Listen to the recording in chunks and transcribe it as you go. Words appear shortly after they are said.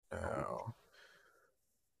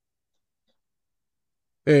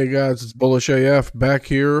Hey guys, it's Bullish AF back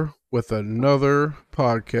here with another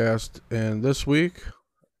podcast. And this week,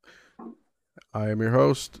 I am your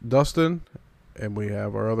host, Dustin, and we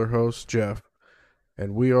have our other host, Jeff.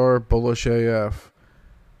 And we are Bullish AF.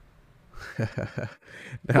 What's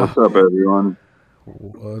Now, up, everyone?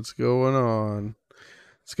 what's going on?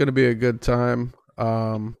 It's going to be a good time.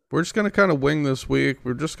 We're just going to kind of wing this week.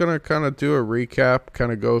 We're just going to kind of do a recap,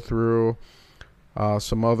 kind of go through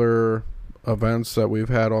some other events that we've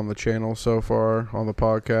had on the channel so far on the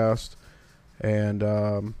podcast. And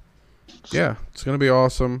yeah, it's going to be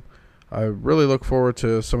awesome. I really look forward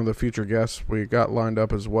to some of the future guests we got lined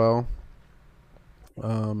up as well.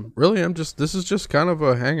 Really, this is just kind of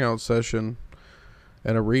a hangout session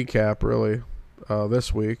and a recap, really,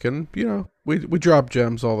 this week. And, we drop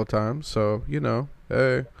gems all the time. So,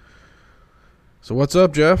 hey. So, what's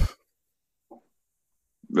up, Jeff?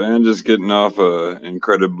 Man, just getting off a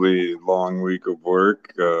incredibly long week of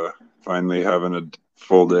work. Finally having a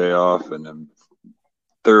full day off, and I'm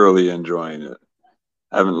thoroughly enjoying it.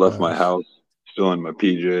 Haven't left my Nice. house. Still in my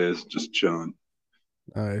PJs, just chilling.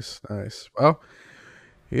 Nice, nice. Well,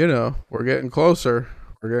 we're getting closer.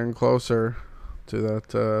 We're getting closer to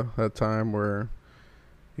that time where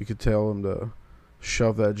you could tell them to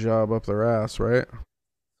shove that job up their ass, right?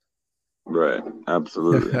 Right,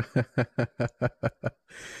 absolutely.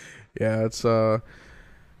 Yeah,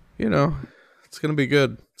 you know, it's gonna be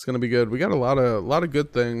good. It's gonna be good. We got a lot of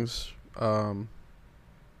good things. A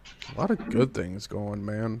lot of good things going,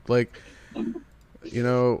 man. Like, you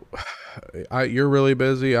know, you're really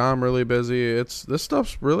busy. I'm really busy. This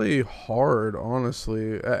stuff's really hard,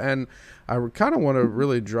 honestly, and I kind of want to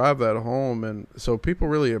really drive that home, and so people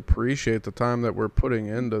really appreciate the time that we're putting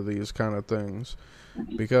into these kind of things.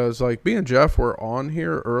 Because like me and Jeff were on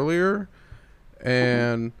here earlier,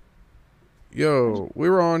 and we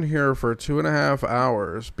were on here for 2.5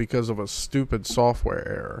 hours because of a stupid software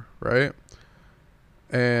error, right?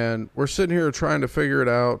 And we're sitting here trying to figure it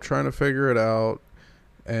out,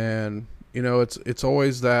 and it's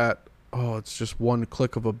always that, oh, it's just one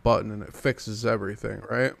click of a button and it fixes everything,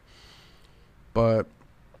 right? But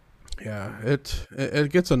yeah,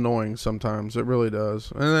 it gets annoying sometimes. It really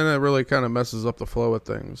does, and then it really kind of messes up the flow of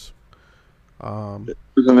things. Um, It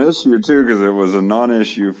was an issue too because it was a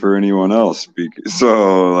non-issue for anyone else.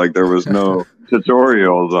 So, like, there was no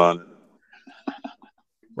tutorials on it.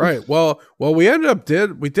 right. Well, we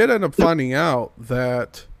did end up finding out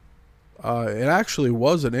that it actually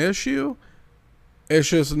was an issue. It's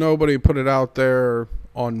just nobody put it out there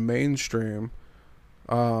on mainstream.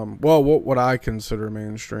 Well, what I consider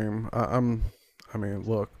mainstream. I mean,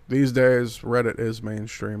 look, these days Reddit is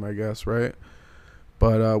mainstream, I guess, right?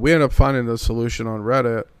 But we end up finding the solution on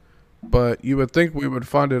Reddit. But you would think we would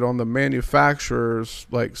find it on the manufacturer's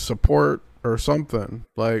like support or something.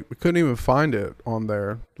 Like we couldn't even find it on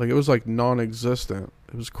there. Like it was like non-existent.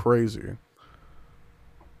 It was crazy.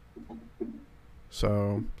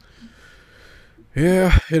 So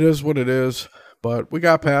yeah, it is what it is. But we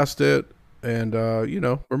got past it, and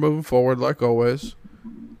we're moving forward like always.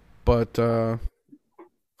 But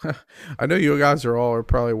I know you guys are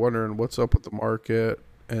probably wondering what's up with the market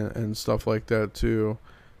and stuff like that too.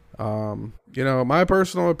 My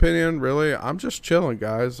personal opinion, really, I'm just chilling,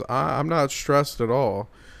 guys. I'm not stressed at all.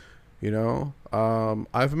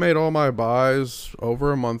 I've made all my buys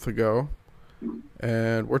over a month ago,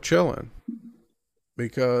 and we're chilling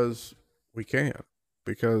because we can.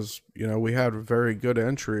 Because we had very good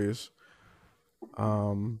entries.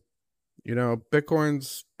 Um,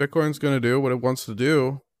 Bitcoin's gonna do what it wants to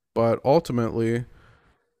do, but ultimately,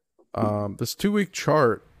 this 2 week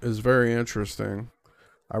chart is very interesting.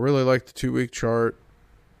 I really like the 2 week chart.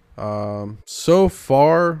 So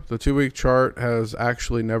far, the 2 week chart has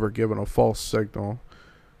actually never given a false signal,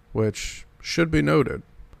 which should be noted.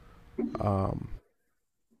 Um,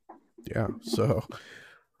 yeah, so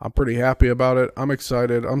I'm pretty happy about it. I'm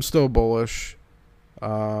excited. I'm still bullish.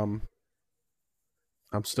 Um,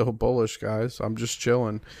 I'm still bullish, guys. I'm just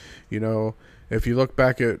chilling. You know, if you look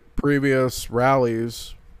back at previous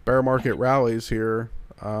rallies, bear market rallies here,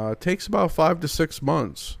 it takes about 5 to 6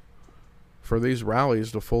 months for these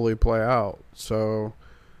rallies to fully play out. So,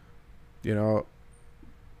 you know,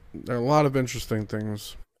 there are a lot of interesting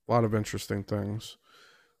things. A lot of interesting things.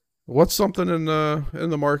 What's something in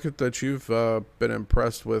the market that you've been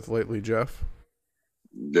impressed with lately, Jeff?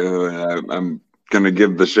 Dude, I'm gonna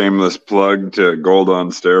give the shameless plug to gold on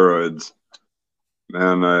steroids.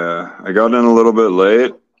 Man, I got in a little bit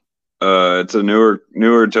late. It's a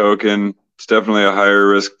newer token. It's definitely a higher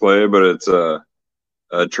risk play, but it's a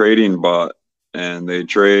trading bot, and they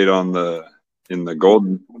trade in the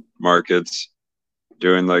gold markets.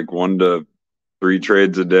 doing like 1 to 3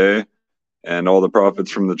 trades a day, and all the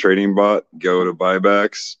profits from the trading bot go to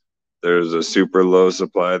buybacks. There's a super low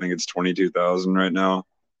supply. I think it's 22,000 right now,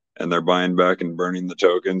 and they're buying back and burning the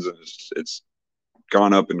tokens, and it's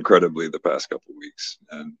gone up incredibly the past couple of weeks,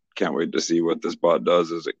 and can't wait to see what this bot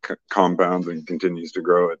does as it compounds and continues to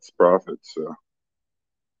grow its profits. So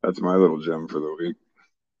that's my little gem for the week.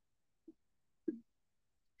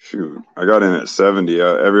 Shoot, I got in at 70.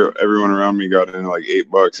 Everyone around me got in at like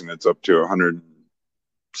 $8, and it's up to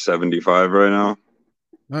 175 right now.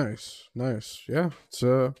 Nice. Yeah, it's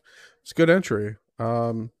a good entry.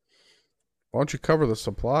 Why don't you cover the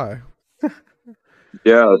supply?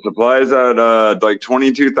 Yeah, the supply is at like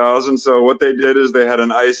 22,000. So what they did is they had an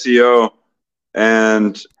ICO,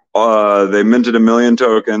 and they minted 1 million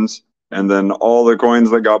tokens, and then all the coins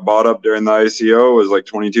that got bought up during the ICO was like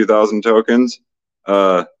 22,000 tokens.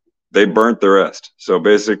 They burnt the rest. So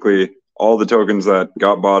basically, all the tokens that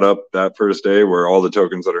got bought up that first day were all the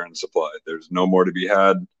tokens that are in supply. There's no more to be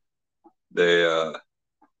had. They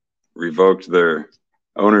revoked their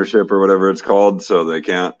ownership or whatever it's called, so they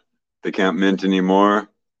can't mint anymore.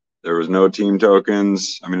 There was no team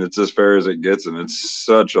tokens. I mean, it's as fair as it gets, and it's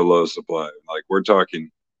such a low supply. Like, we're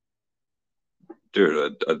talking,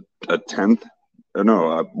 dude, a tenth,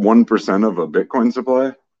 no, 1% of a Bitcoin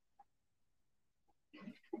supply.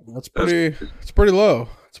 It's pretty low.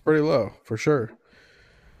 It's pretty low for sure.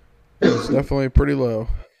 It's definitely pretty low.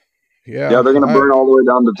 Yeah. Yeah, they're gonna burn all the way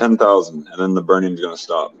down to 10,000, and then the burning's gonna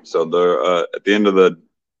stop. So they're at the end of the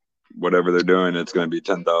whatever they're doing, it's gonna be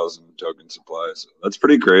 10,000 token supply. So that's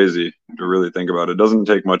pretty crazy to really think about. It doesn't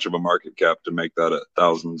take much of a market cap to make that a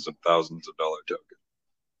thousands of dollar token.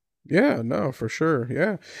 Yeah, no, for sure.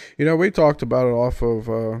 Yeah, we talked about it off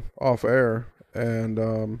air, and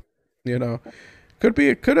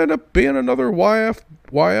it could end up being another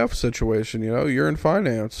YF situation. You're in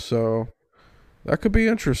finance, so that could be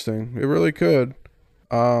interesting. It really could.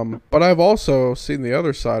 But I've also seen the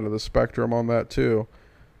other side of the spectrum on that too.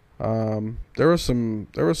 There was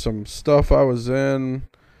some stuff I was in,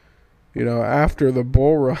 after the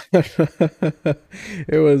bull run.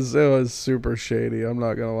 it was super shady. I'm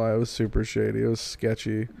not gonna lie, it was super shady. It was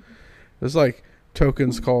sketchy. There's like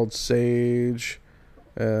tokens called Sage,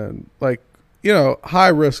 and like high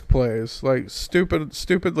risk plays, like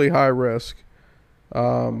stupidly high risk.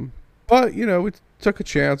 But we took a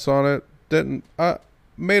chance on it. Didn't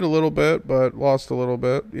made a little bit, but lost a little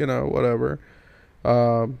bit. Whatever.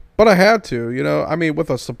 But I had to. I mean,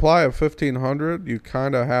 with a supply of 1,500, you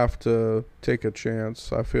kind of have to take a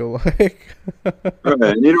chance. I feel like.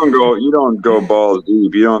 Right. You don't go balls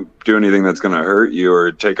deep. You don't do anything that's going to hurt you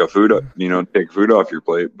or take food off your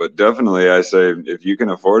plate. But definitely, I say if you can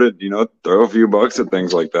afford it, throw a few bucks at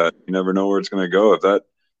things like that. You never know where it's going to go. If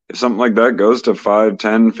something like that goes to $5,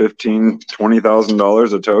 $10, $15,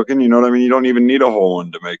 $20,000 a token, you know what I mean? You don't even need a whole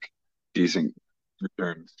one to make decent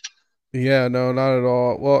returns. Yeah, no, not at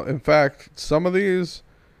all. Well, in fact, some of these,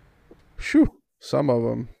 some of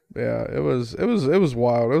them, yeah, it was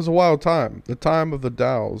wild. It was a wild time. The time of the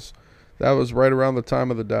DAOs. That was right around the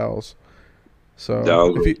time of the DAOs. So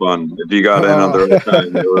DAOs were fun. If you got in on the right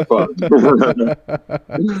time, they were fun.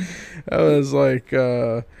 That was like,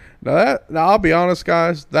 now I'll be honest,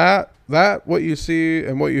 guys. That what you see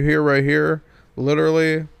and what you hear right here,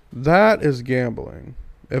 literally, that is gambling.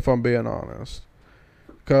 If I'm being honest.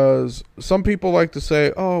 Because some people like to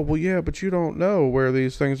say, "Oh, well, yeah, but you don't know where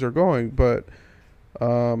these things are going." But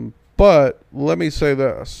let me say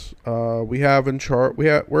this: we're in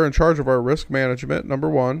charge of our risk management. Number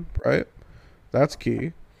one, right? That's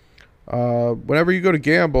key. Whenever you go to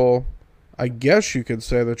gamble, I guess you could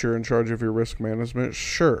say that you're in charge of your risk management.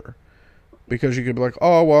 Sure, because you could be like,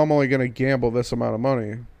 "Oh, well, I'm only going to gamble this amount of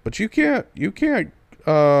money," but you can't.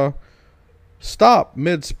 Stop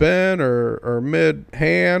mid-spin or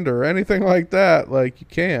mid-hand or anything like that. Like, you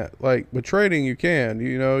can't. Like, with trading, you can.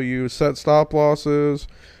 You set stop losses,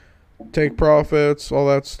 take profits, all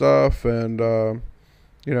that stuff, and,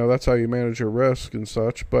 that's how you manage your risk and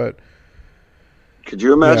such. But could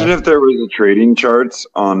you imagine if there was a trading charts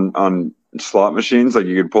on slot machines? Like,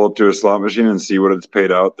 you could pull up to a slot machine and see what it's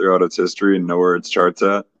paid out throughout its history and know where its chart's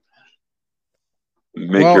at?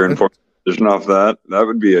 Make your informed decision off that. That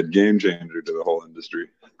would be a game changer to the whole industry.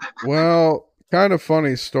 Well, kind of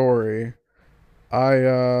funny story.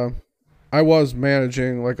 I was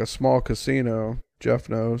managing like a small casino, Jeff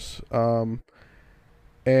knows. And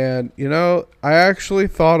I actually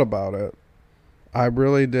thought about it. I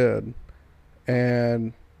really did.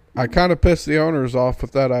 And I kind of pissed the owners off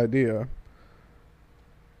with that idea.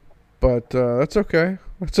 But that's okay.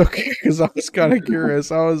 That's okay because I was kind of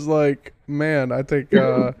curious. I was like, man, I think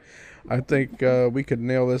we could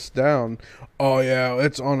nail this down. Oh yeah,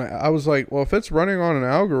 it's on. I was like, well, if it's running on an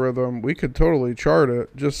algorithm, we could totally chart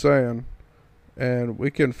it. Just saying, and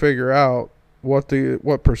we can figure out what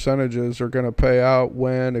percentages are going to pay out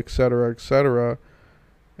when, et cetera, et cetera.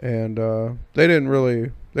 And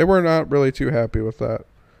they were not really too happy with that.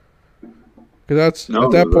 Because that's No,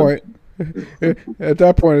 at that point, at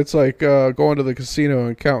that point, it's like going to the casino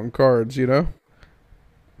and counting cards, you know.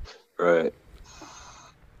 right.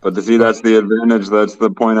 But to see, But that's the advantage. That's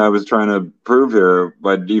the point I was trying to prove here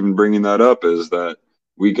by even bringing that up, is that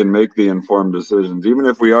we can make the informed decisions. Even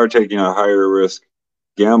if we are taking a higher risk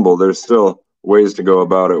gamble, there's still ways to go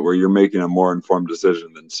about it where you're making a more informed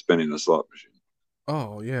decision than spinning a slot machine.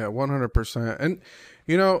 oh yeah, 100%. And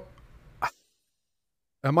you know,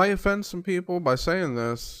 I might offend some people by saying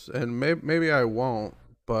this, and maybe I won't.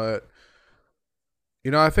 But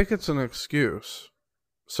I think it's an excuse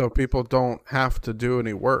so people don't have to do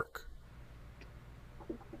any work.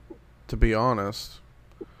 To be honest,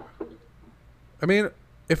 I mean,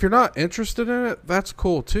 if you're not interested in it, that's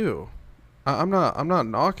cool too. I'm not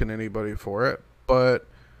knocking anybody for it, but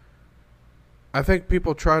I think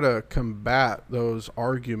people try to combat those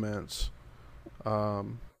arguments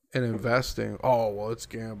in investing. Oh well, it's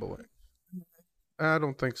gambling. I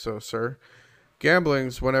don't think so, sir.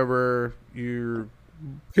 Gambling's whenever you're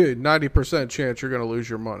 90% chance you're going to lose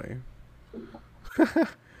your money.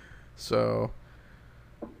 So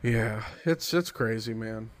yeah, it's crazy,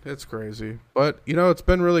 man. It's crazy, but it's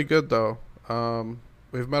been really good though.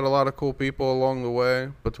 We've met a lot of cool people along the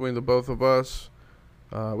way between the both of us.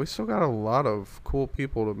 We still got a lot of cool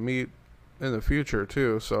people to meet in the future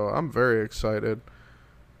too, so I'm very excited.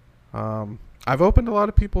 I've opened a lot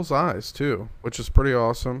of people's eyes too, which is pretty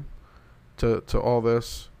awesome to all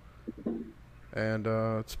this, and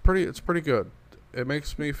it's pretty good. It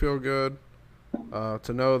makes me feel good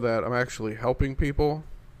to know that I'm actually helping people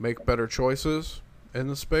make better choices in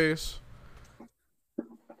the space.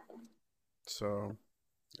 So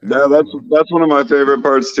yeah, Yeah, I don't know. that's one of my favorite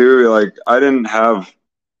parts too. Like, I didn't have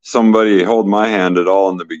somebody hold my hand at all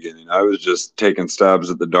in the beginning. I was just taking stabs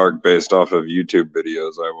at the dark based off of YouTube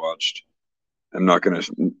videos I watched. I'm not going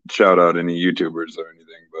to shout out any YouTubers or anything,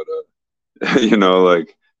 but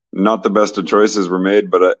like, not the best of choices were made.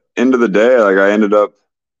 But end of the day, like, I ended up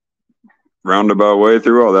roundabout way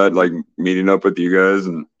through all that, like meeting up with you guys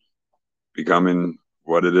and becoming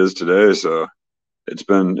what it is today. So it's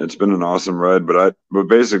been an awesome ride. But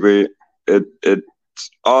basically, it's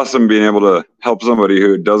awesome being able to help somebody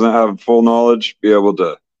who doesn't have full knowledge be able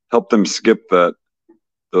to help them skip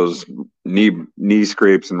those knee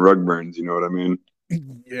scrapes and rug burns. You know what I mean?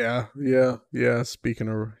 Yeah, yeah, yeah. Speaking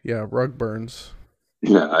of rug burns.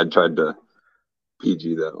 Yeah, I tried to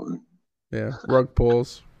PG that one. Yeah, rug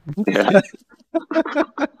pulls. Yeah.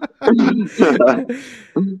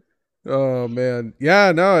 Oh man,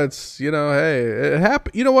 yeah. No, it's hey, it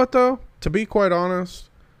happened. You know what though? To be quite honest,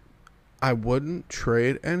 I wouldn't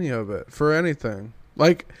trade any of it for anything.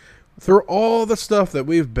 Like through all the stuff that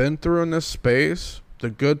we've been through in this space, the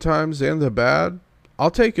good times and the bad, I'll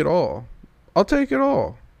take it all. I'll take it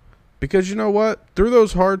all. Because you know what? Through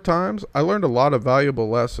those hard times, I learned a lot of valuable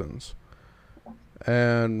lessons.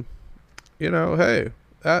 And hey,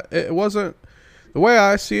 it wasn't the way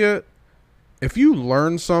I see it. If you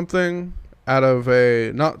learn something out of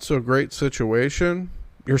a not so great situation,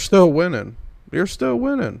 you're still winning. You're still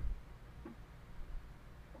winning.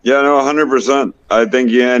 Yeah, no, 100%. I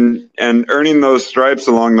think, yeah, and earning those stripes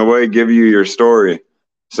along the way give you your story.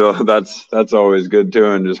 So that's always good too,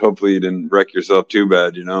 and just hopefully you didn't wreck yourself too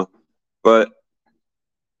bad. But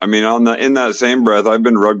I mean, in that same breath, I've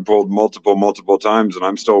been rug pulled multiple times, and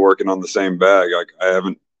I'm still working on the same bag. Like, I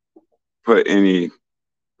haven't put any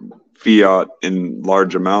fiat in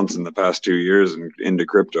large amounts in the past 2 years into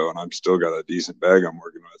crypto, and I've still got a decent bag I'm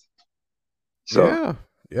working with. So Yeah.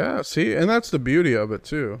 Yeah, see, and that's the beauty of it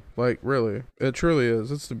too. Like really, it truly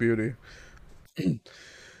is. It's the beauty. It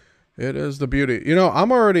is the beauty.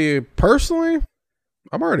 I'm already planning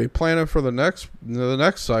for the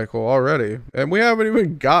next cycle already. And we haven't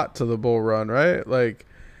even got to the bull run, right? Like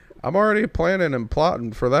I'm already planning and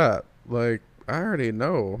plotting for that. Like I already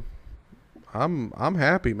know. I'm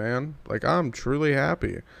happy, man. Like I'm truly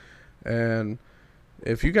happy. And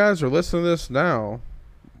if you guys are listening to this now,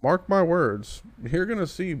 mark my words, you're going to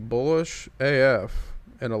see bullish AF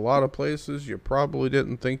in a lot of places you probably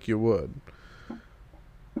didn't think you would.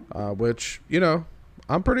 Which,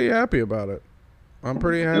 I'm pretty happy about it. I'm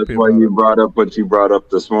pretty that's happy why about you it. brought up what you brought up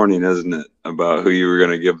this morning, isn't it? About who you were going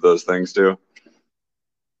to give those things to.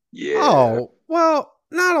 Yeah. Oh, well,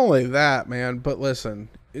 not only that, man, but listen,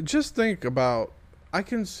 just think about, I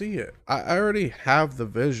can see it. I already have the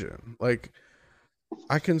vision. Like,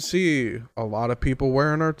 I can see a lot of people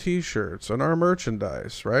wearing our t-shirts and our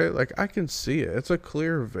merchandise, right? Like, I can see it. It's a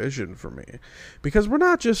clear vision for me. Because we're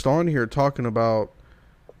not just on here talking about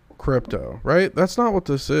crypto, right? That's not what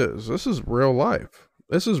this is. This is real life.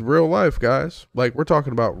 This is real life, guys. Like, we're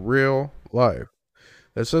talking about real life.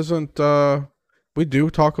 This isn't we do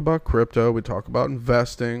talk about crypto, we talk about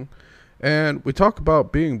investing, and we talk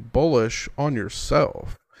about being bullish on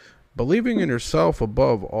yourself. Believing in yourself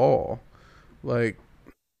above all. Like,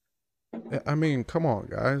 I mean, come on,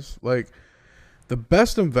 guys. Like, the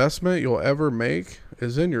best investment you'll ever make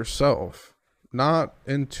is in yourself, not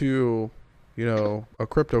into, a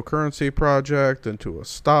cryptocurrency project, into a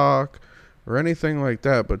stock, or anything like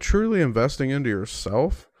that, but truly investing into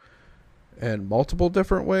yourself in multiple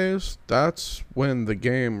different ways. That's when the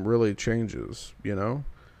game really changes. It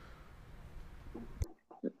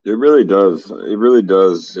really does. It really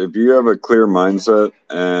does. If you have a clear mindset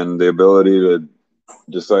and the ability to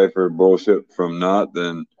decipher bullshit from not,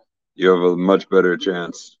 then you have a much better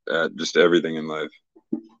chance at just everything in life.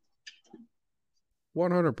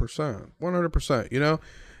 100%. 100%,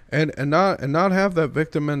 and not have that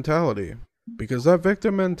victim mentality, because that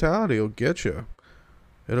victim mentality will get you.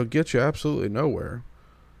 It'll get you absolutely nowhere.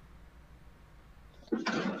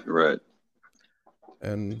 Right.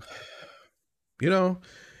 And you know,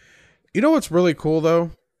 what's really cool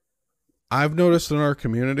though? I've noticed in our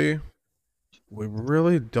community, we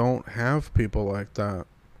really don't have people like that.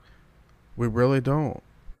 We really don't.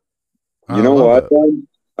 You I know love what, it.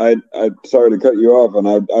 man? I sorry to cut you off, and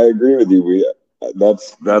I agree with you.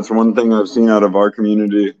 That's one thing I've seen out of our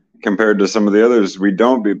community compared to some of the others. We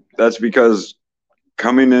don't be That's because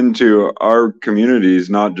coming into our community is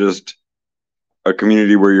not just a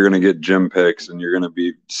community where you're going to get gym picks and you're going to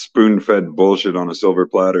be spoon fed bullshit on a silver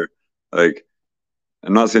platter. Like,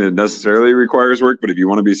 I'm not saying it necessarily requires work, but if you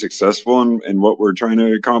want to be successful in what we're trying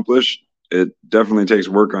to accomplish, it definitely takes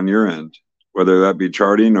work on your end, whether that be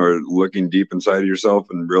charting or looking deep inside of yourself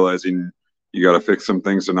and realizing you got to fix some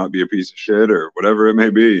things to not be a piece of shit or whatever it may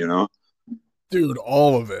be. Dude,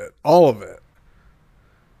 all of it. All of it.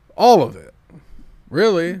 All of it.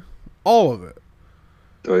 Really? All of it.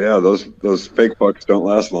 So yeah, those fake bucks don't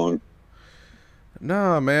last long.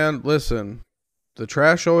 Nah, man, listen. The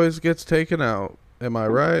trash always gets taken out. Am I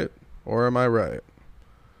right? Or am I right?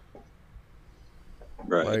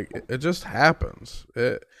 Right. Like, it just happens.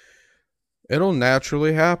 It'll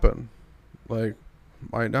naturally happen. Like,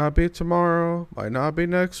 might not be tomorrow, might not be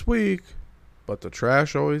next week, but the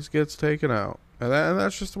trash always gets taken out. And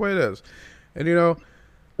that's just the way it is. And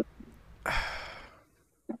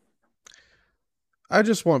I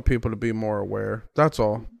just want people to be more aware. That's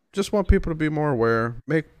all. Just want people to be more aware,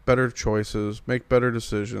 make better choices, make better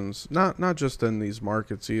decisions. Not just in these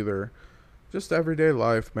markets either. Just everyday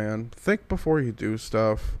life, man. Think before you do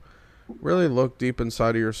stuff. Really look deep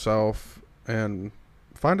inside of yourself and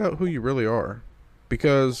find out who you really are.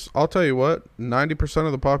 Because I'll tell you what, 90%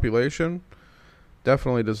 of the population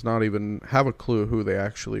definitely does not even have a clue who they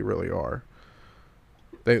actually really are.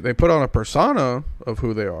 They put on a persona of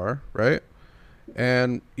who they are, right?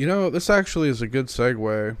 And this actually is a good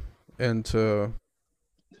segue into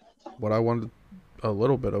what I wanted, a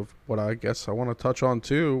little bit of what I guess I want to touch on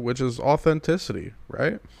too, which is authenticity,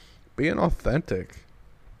 right? Being authentic.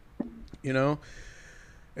 You know,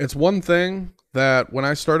 it's one thing that when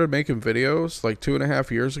I started making videos like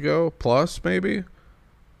 2.5 years ago, plus maybe,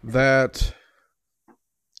 that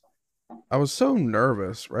I was so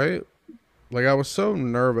nervous, right? Like, I was so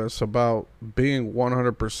nervous about being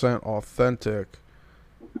 100% authentic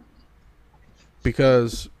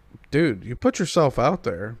because, dude, you put yourself out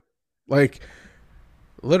there. Like,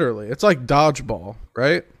 literally, it's like dodgeball,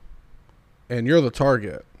 right? And you're the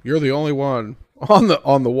target. You're the only one on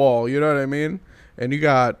the wall. You know what I mean? And you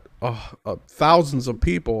got thousands of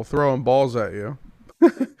people throwing balls at you.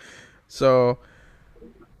 So,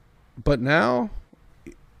 but now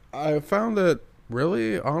I found that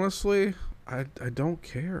really, honestly, I don't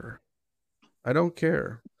care. I don't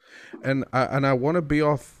care, and I want to be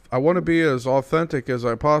off. I want to be as authentic as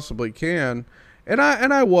I possibly can, and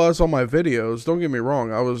I was on my videos. Don't get me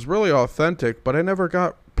wrong. I was really authentic, but I never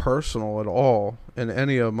got personal at all in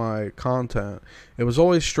any of my content. It was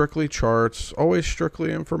always strictly charts, always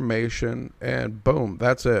strictly information, and boom,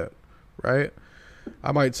 that's it, right?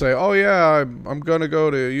 I might say, "Oh yeah, I'm gonna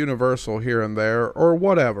go to Universal here and there or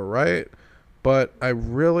whatever," right? But I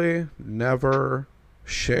really never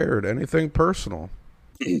shared anything personal.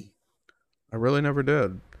 I really never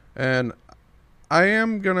did. And I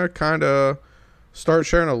am gonna kind of start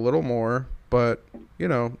sharing a little more, but you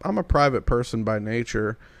know, I'm a private person by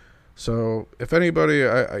nature. So if anybody,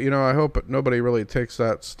 I hope nobody really takes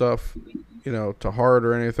that stuff, to heart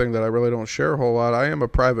or anything, that I really don't share a whole lot. I am a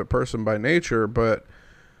private person by nature, but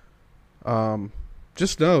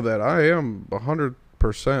just know that I am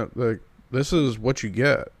 100%. Like, this is what you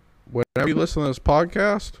get whenever you listen to this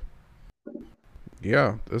podcast.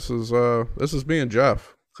 Yeah, this is me and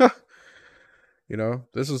Jeff.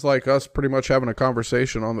 This is like us pretty much having a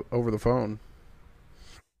conversation over the phone,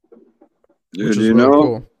 Dude, which is really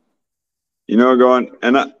cool.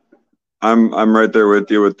 I'm right there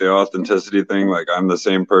with you with the authenticity thing. Like, I'm the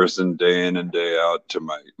same person day in and day out to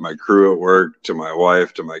my crew at work, to my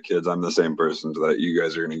wife, to my kids. I'm the same person that you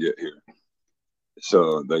guys are going to get here.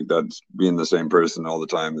 So like, that's being the same person all the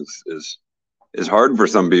time is hard for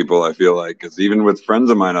some people, I feel like, because even with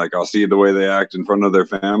friends of mine, like, I'll see the way they act in front of their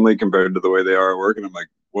family compared to the way they are at work, and I'm like,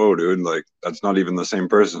 whoa, dude, like, that's not even the same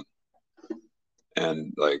person.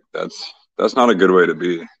 And like, that's not a good way to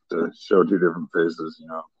be, to show two different faces,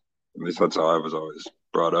 At least that's how I was always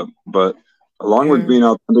brought up. But along with being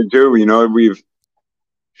authentic too,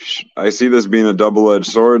 I see this being a double-edged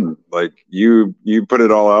sword. Like, you put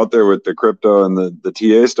it all out there with the crypto and the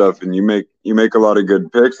TA stuff, and you make a lot of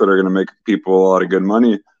good picks that are going to make people a lot of good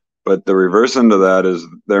money. But the reverse end of that is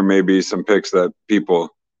there may be some picks that people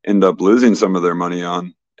end up losing some of their money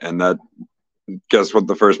on, and that, guess what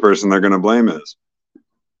the first person they're going to blame is?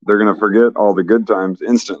 They're going to forget all the good times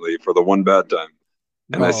instantly for the one bad time.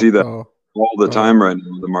 And I see that all the time right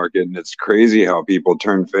now in the market, and it's crazy how people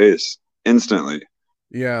turn face instantly.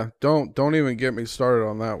 Yeah, don't even get me started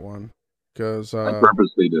on that one, because I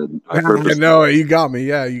purposely did. I know you got me.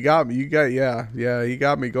 Yeah, you got me. You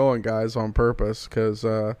got me going, guys, on purpose. Because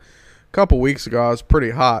a couple weeks ago I was pretty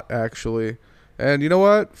hot, actually, and you know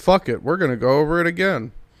what? Fuck it, we're gonna go over it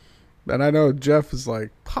again. And I know Jeff is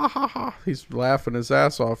like, ha ha ha. He's laughing his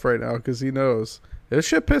ass off right now because he knows this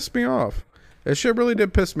shit pissed me off. This shit really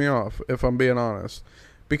did piss me off, if I'm being honest.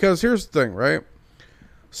 Because here's the thing, right?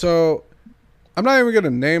 So I'm not even going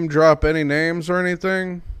to name drop any names or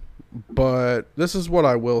anything, but this is what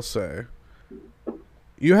I will say.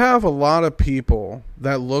 You have a lot of people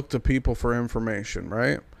that look to people for information,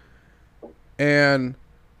 right? And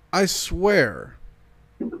I swear,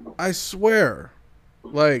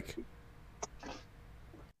 like,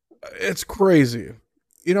 it's crazy.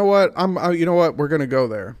 You know what? We're going to go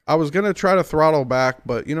there. I was going to try to throttle back,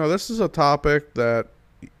 but this is a topic that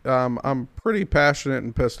I'm pretty passionate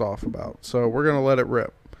and pissed off about. So we're going to let it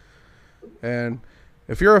rip. And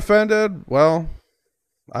if you're offended, well,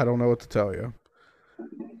 I don't know what to tell you.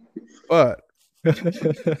 But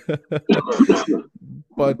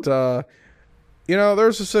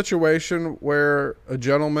there's a situation where a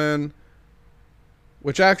gentleman,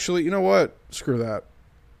 which actually, you know what? Screw that.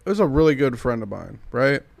 It was a really good friend of mine,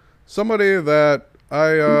 right? Somebody that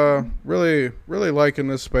I really, really like in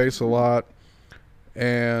this space a lot.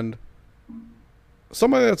 And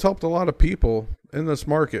somebody that's helped a lot of people in this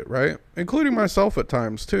market, right? Including myself at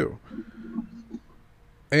times too.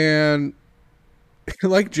 And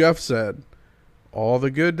like Jeff said, all the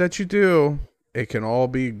good that you do, it can all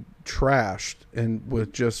be trashed and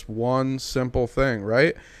with just one simple thing,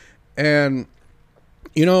 right? And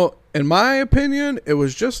in my opinion, it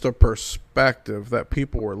was just a perspective that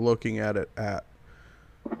people were looking at it at.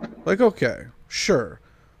 Like, okay, sure.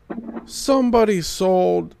 Somebody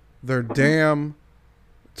sold their damn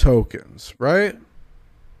tokens, right?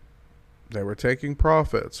 They were taking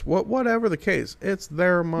profits. Whatever the case, it's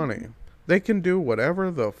their money. They can do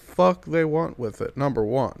whatever the fuck they want with it, number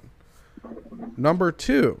one. Number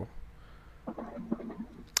two,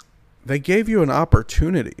 they gave you an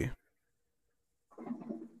opportunity.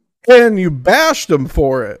 And you bashed them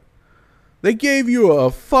for it. They gave you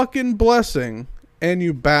a fucking blessing, and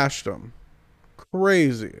you bashed them.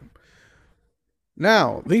 Crazy.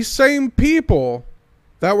 Now, these same people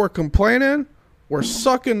that were complaining were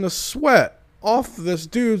sucking the sweat off this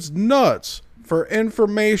dude's nuts for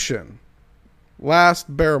information.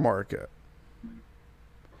 Last bear market.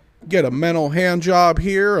 Get a mental hand job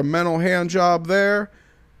here, a mental hand job there.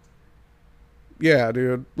 Yeah,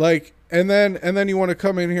 dude. Like, and then you want to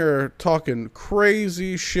come in here talking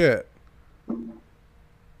crazy shit.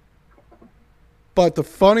 But the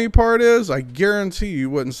funny part is, I guarantee you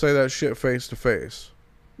wouldn't say that shit face to face.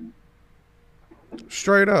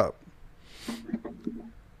 Straight up.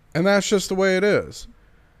 And that's just the way it is.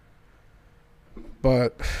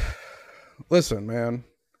 But listen, man.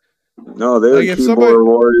 No, they were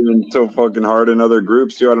warring so fucking hard in other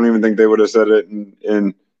groups too. I don't even think they would have said it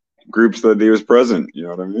in groups that he was present. You know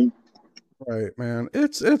what I mean? Right, man.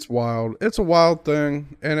 It's wild. It's a wild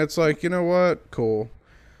thing, and it's like, you know what? Cool.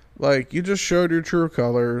 Like, you just showed your true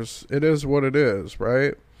colors. It is what it is,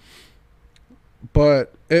 right?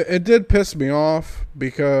 But it did piss me off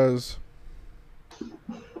because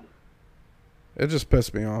it just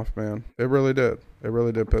pissed me off, man. It really did. It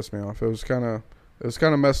really did piss me off. It was kind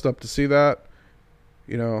of messed up to see that.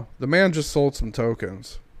 You know, the man just sold some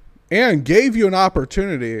tokens and gave you an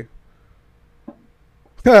opportunity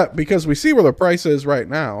because we see where the price is right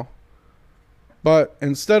now. But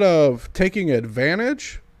instead of taking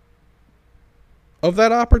advantage of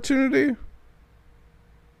that opportunity,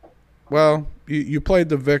 well, you played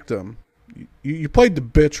the victim. You played the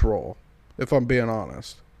bitch role, if I'm being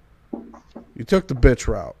honest. You took the bitch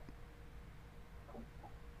route.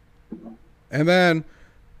 And then,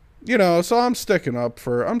 you know, so I'm sticking up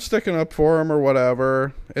for him or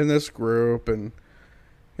whatever in this group, and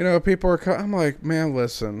you know, people are I'm like, "Man,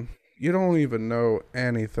 listen. You don't even know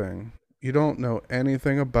anything. You don't know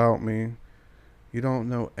anything about me. You don't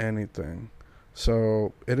know anything."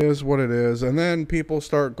 So it is what it is. And then people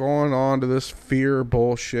start going on to this fear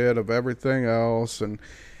bullshit of everything else, and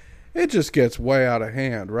it just gets way out of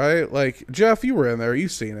hand, right? Like, Jeff, you were in there. You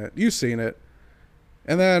seen it. You seen it.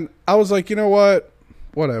 And then I was like, you know what?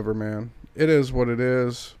 Whatever, man. It is what it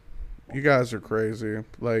is. You guys are crazy.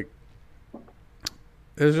 Like,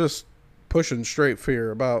 it's just pushing straight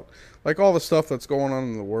fear about, like, all the stuff that's going on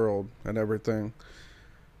in the world and everything.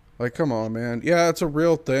 Like, come on, man. Yeah, it's a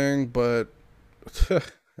real thing, but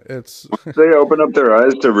it's They open up their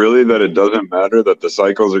eyes to really that it doesn't matter, that the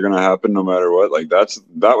cycles are going to happen no matter what. Like that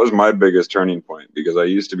was my biggest turning point, because I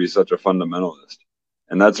used to be such a fundamentalist,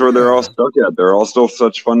 and that's where they're all yeah. stuck at. They're all still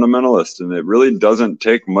such fundamentalists, and it really doesn't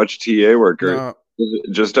take much TA work or No.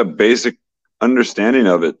 just a basic understanding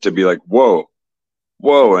of it to be like, whoa,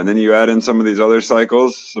 and then you add in some of these other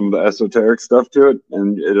cycles, some of the esoteric stuff to it,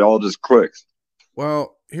 and it all just clicks.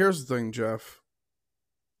 Well, here's the thing, Jeff.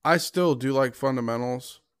 I still do like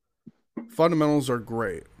fundamentals. Fundamentals are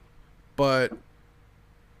great, but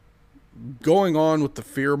going on with the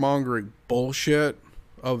fear mongering bullshit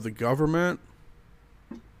of the government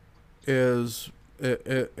is,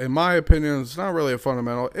 in my opinion, it's not really a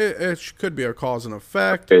fundamental. It could be a cause and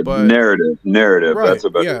effect, Okay, but narrative. right, That's a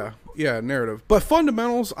better. yeah, narrative. But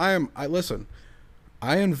fundamentals, I listen.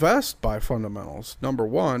 I invest by fundamentals, number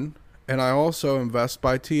one, and I also invest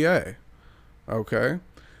by TA. Okay,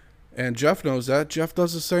 and Jeff knows that. Jeff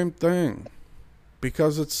does the same thing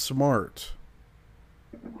because it's smart.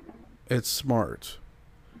 It's smart,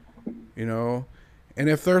 you know. And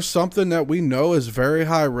if there's something that we know is very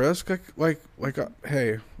high risk,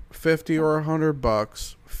 hey, 50 or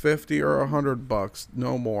 $100, 50 or $100,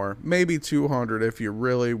 no more, maybe 200 if you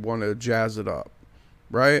really want to jazz it up,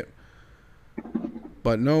 right?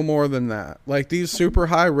 But no more than that. Like these super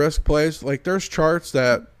high risk plays, like there's charts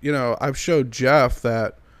that, you know, I've showed Jeff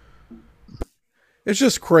that it's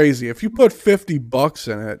just crazy. If you put $50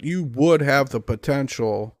 in it, you would have the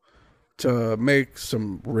potential to make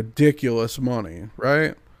some ridiculous money,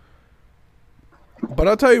 right? But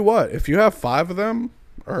I'll tell you what, if you have 5 of them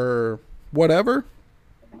or whatever,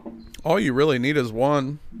 all you really need is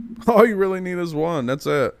one. All you really need is one. That's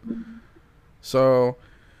it. So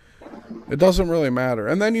it doesn't really matter.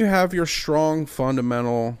 And then you have your strong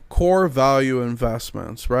fundamental core value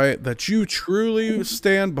investments, right? That you truly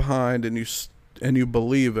stand behind and you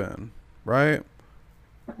believe in, right?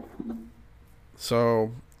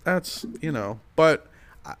 So that's, you know, but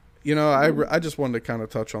you know, I just wanted to kind of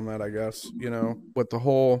touch on that, I guess, you know, with the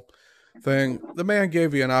whole thing. The man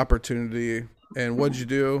gave you an opportunity, and what'd you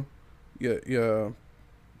do? You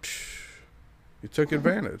took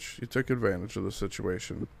advantage. You took advantage of the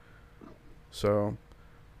situation. So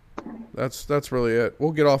that's really it.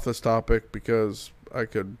 We'll get off this topic because I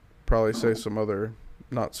could probably say some other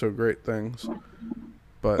not so great things,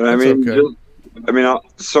 but And I it's mean, okay.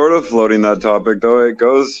 sort of floating that topic though, it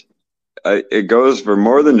goes for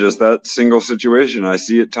more than just that single situation. I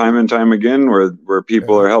see it time and time again where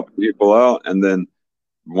people Yeah. are helping people out, and then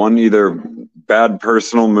one either bad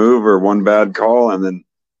personal move or one bad call, and then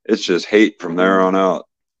it's just hate from there on out.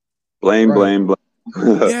 Blame, Right. blame, blame.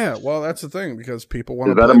 Yeah. Well, that's the thing because people want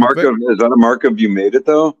Is to that a play the mark of you made it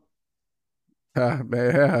though? Yeah,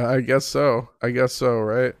 I guess so. I guess so,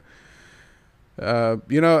 right?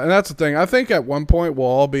 You know, and that's the thing. I think at one point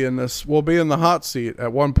we'll be in the hot seat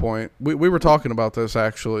at one point. We were talking about this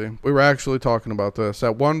actually. We were actually talking about this.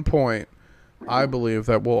 At one point, I believe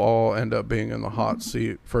that we'll all end up being in the hot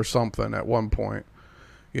seat for something at one point.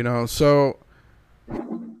 You know, so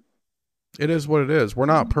It is what it is. We're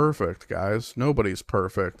not perfect, guys. Nobody's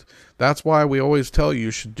perfect. That's why we always tell you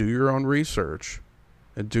should do your own research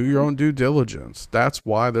and do your own due diligence. That's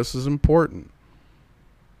why this is important.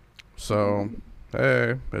 So,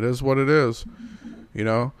 hey, it is what it is, you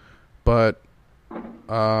know. But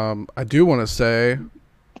I do want to say,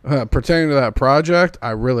 pertaining to that project, I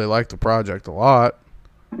really like the project a lot.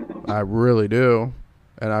 I really do.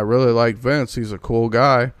 And I really like Vince. He's a cool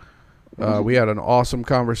guy. We had an awesome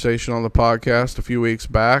conversation on the podcast a few weeks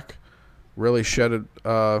back. Really shed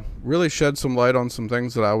some light on some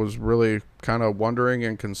things that I was really kind of wondering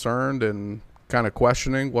and concerned and kind of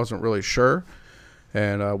questioning. Wasn't really sure,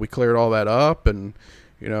 and we cleared all that up. And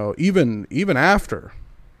even after,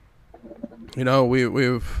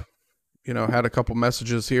 we've had a couple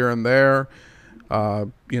messages here and there.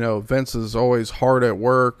 Vince is always hard at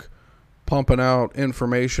work, pumping out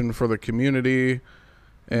information for the community.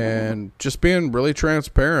 And just being really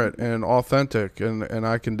transparent and authentic, and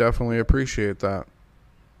I can definitely appreciate that,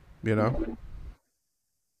 Yeah,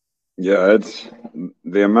 it's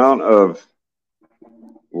the amount of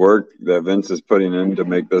work that Vince is putting in to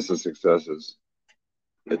make this a success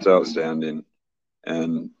it's outstanding,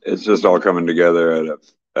 and it's just all coming together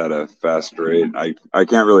at a fast rate. I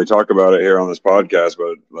can't really talk about it here on this podcast,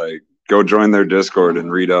 but like, go join their Discord and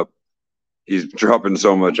read up. He's dropping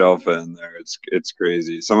so much alpha in there. It's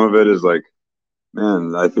crazy. Some of it is like,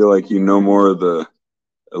 man, I feel like you know more of the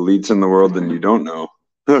elites in the world than you don't know.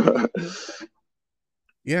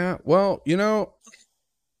 Yeah, well, join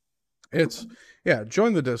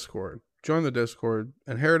the Discord. Join the Discord.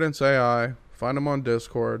 Inheritance AI. Find them on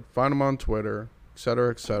Discord. Find them on Twitter, etc.,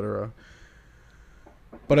 etc.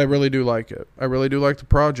 But I really do like it. I really do like the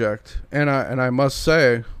project. And I must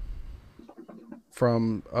say,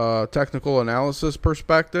 from a technical analysis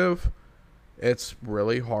perspective, it's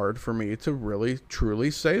really hard for me to really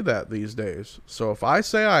truly say that these days. So if I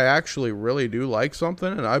say I actually really do like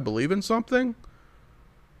something and I believe in something,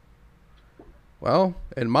 well,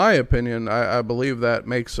 in my opinion, I believe that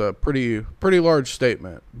makes a pretty large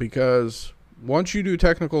statement, because once you do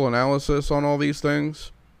technical analysis on all these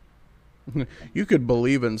things, you could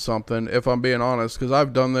believe in something, if I'm being honest, because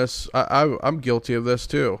I've done this. I'm guilty of this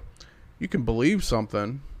too. You can believe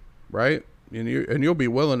something, right? And you'll be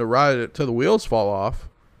willing to ride it till the wheels fall off.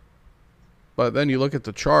 But then you look at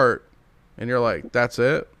the chart and you're like, that's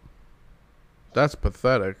it? That's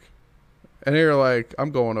pathetic. And you're like,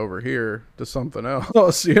 I'm going over here to something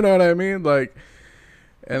else. You know what I mean? Like,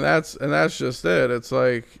 and that's just it. It's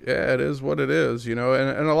like, yeah, it is what it is, and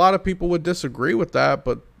a lot of people would disagree with that,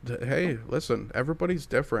 but hey, listen, everybody's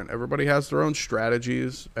different. Everybody has their own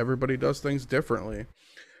strategies. Everybody does things differently.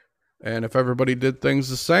 And if everybody did things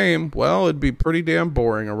the same, well, it'd be pretty damn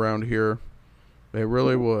boring around here. It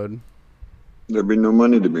really would. There'd be no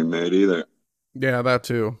money to be made either. Yeah, that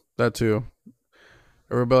too.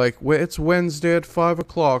 Everybody like, it's Wednesday at 5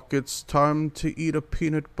 o'clock. It's time to eat a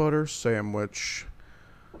peanut butter sandwich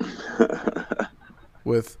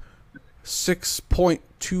with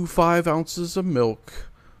 6.25 ounces of milk.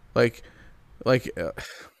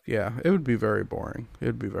 Yeah, it would be very boring.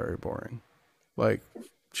 It'd be very boring. Like,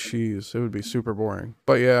 jeez, it would be super boring.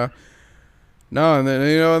 But yeah, no, and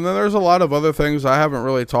then there's a lot of other things I haven't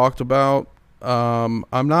really talked about. I'm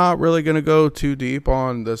not really going to go too deep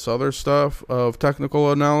on this other stuff of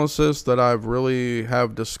technical analysis that I've really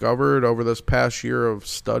have discovered over this past year of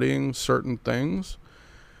studying certain things.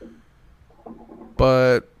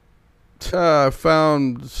 But I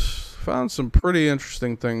found some pretty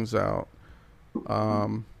interesting things out.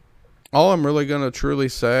 All I'm really going to truly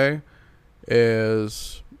say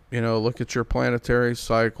is, look at your planetary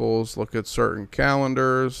cycles, look at certain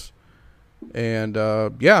calendars, and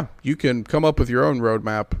you can come up with your own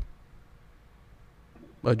roadmap,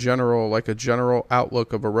 a general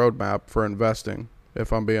outlook of a roadmap for investing,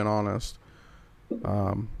 if I'm being honest.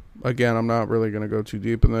 Again, I'm not really going to go too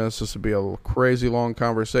deep in this. This would be a crazy long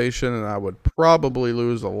conversation, and I would probably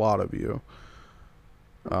lose a lot of you,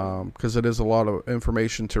 because it is a lot of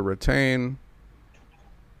information to retain.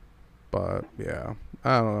 But yeah,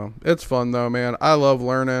 I don't know. It's fun though, man. I love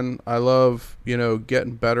learning. I love,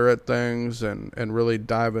 getting better at things and really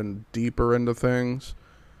diving deeper into things.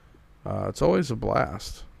 It's always a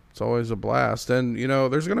blast. And,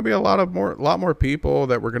 there's going to be a lot more people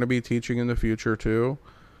that we're going to be teaching in the future too.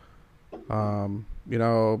 I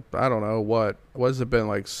don't know, what has it been,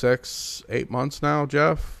 like 6-8 months now,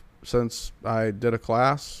 Jeff, since I did a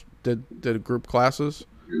class, did group classes?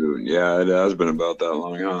 Dude, yeah, it has been about that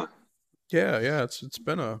long, huh? Yeah, it's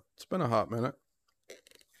been a hot minute.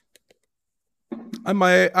 I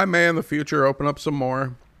may in the future open up some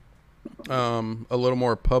more, a little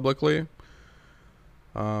more publicly.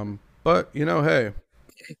 But you know, hey,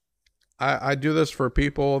 I do this for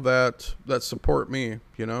people that support me.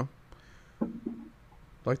 You know,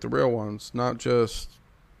 like the real ones, not just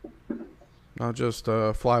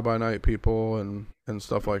fly by night people and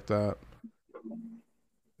stuff like that.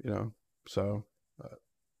 You know, so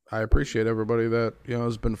I appreciate everybody that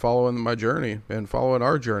has been following my journey and following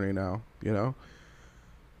our journey now.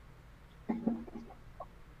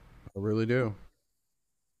 I really do.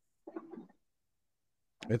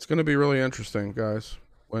 It's going to be really interesting, guys.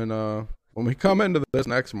 When we come into this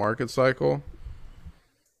next market cycle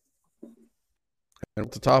and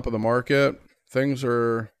at the top of the market, things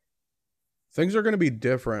are things are going to be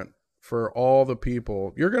different for all the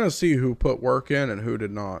people. You're going to see who put work in and who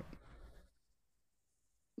did not.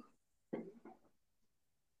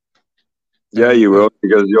 Yeah, you will,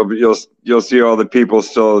 because you'll see all the people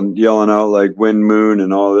still yelling out like "Wind Moon"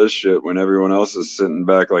 and all this shit when everyone else is sitting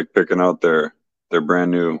back like picking out their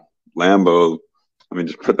brand new Lambo. I mean,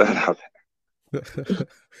 just put that out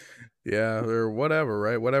Yeah, or whatever,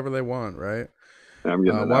 right? Whatever they want, right? there. I'm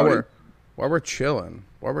getting Uh, an while Audi. we're while we're chilling,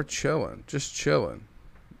 just chilling.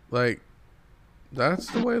 Like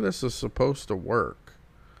that's the way this is supposed to work.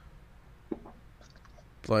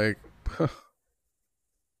 Like,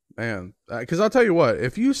 man, because I'll tell you what,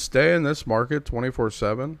 if you stay in this market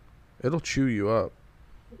 24/7, it'll chew you up,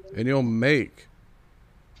 and you'll make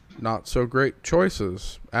not so great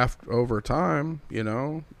choices after over time.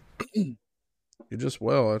 You just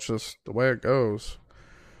will. It's just the way it goes.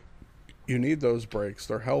 You need those breaks.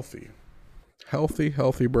 They're healthy,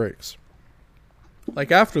 healthy breaks.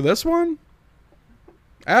 Like after this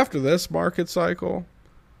market cycle,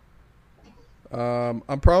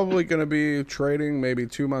 I'm probably going to be trading maybe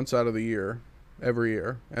 2 months out of the year, every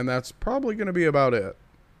year, and that's probably going to be about it.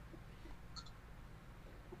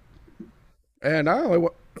 And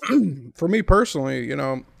for me personally,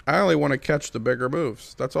 I only want to catch the bigger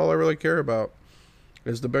moves. That's all I really care about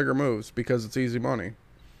is the bigger moves because it's easy money.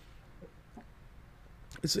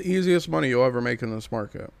 It's the easiest money you'll ever make in this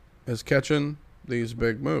market is catching these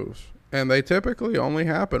big moves, and they typically only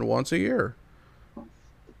happen once a year.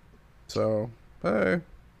 So, hey,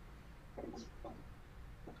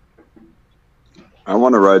 I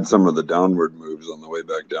want to ride some of the downward moves on the way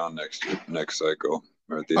back down next cycle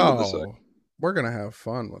or at the end of the cycle. oh, we're gonna have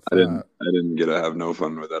fun with I didn't that. I didn't get to have no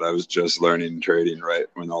fun with that. I was just learning trading right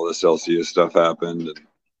when all the Celsius stuff happened and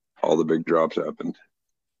all the big drops happened.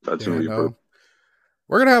 That's when Yeah, we put. no,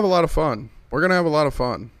 we're gonna have a lot of fun. We're gonna have a lot of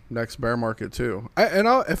fun next bear market too.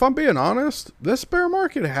 If I'm being honest, this bear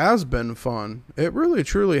market has been fun. It really,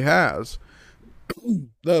 truly has.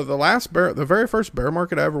 The very first bear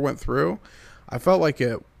market I ever went through, I felt like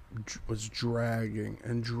it was dragging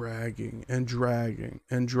and dragging and dragging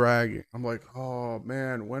and dragging. I'm like, oh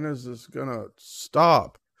man, when is this gonna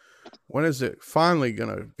stop? When is it finally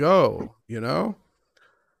gonna go?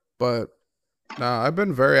 But nah, I've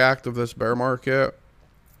been very active this bear market.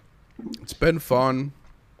 It's been fun,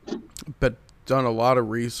 but done a lot of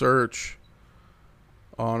research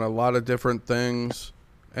on a lot of different things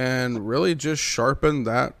and really just sharpened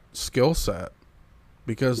that skill set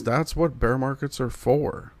because that's what bear markets are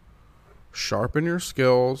for. Sharpen your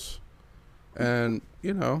skills and,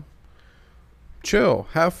 chill,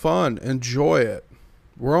 have fun, enjoy it.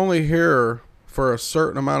 We're only here for a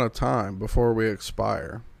certain amount of time before we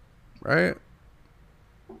expire, right?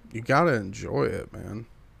 You got to enjoy it, man.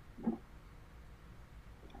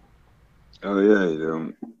 Oh yeah, you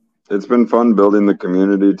do. It's been fun building the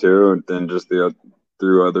community too, and then just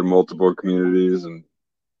through other multiple communities and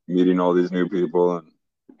meeting all these new people. And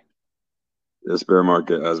this bear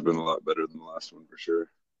market has been a lot better than the last one for sure.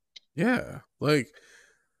 Yeah. Like,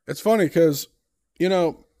 it's funny because, you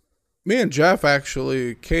know, me and Jeff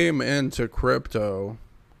actually came into crypto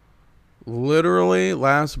literally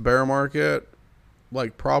last bear market,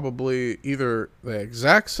 like probably either the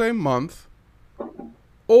exact same month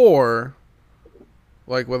or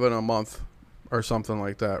like within a month or something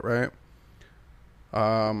like that, right?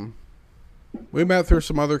 Um, we met through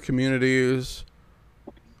some other communities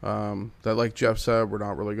that, like Jeff said, we're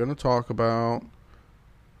not really going to talk about.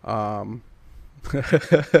 Um,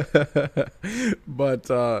 but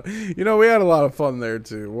we had a lot of fun there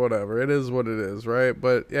too. Whatever, it is what it is, right?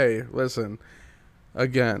 But hey, listen,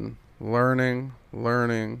 again, learning.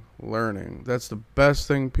 That's the best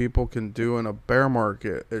thing people can do in a bear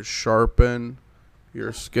market is sharpen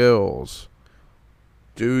your skills,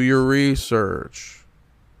 do your research,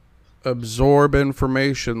 absorb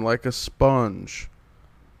information like a sponge.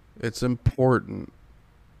 It's important.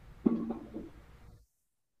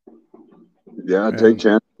 Yeah, take And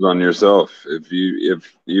chances on yourself. If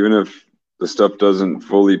even if the stuff doesn't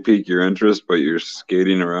fully pique your interest, but you're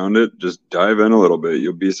skating around it, just dive in a little bit.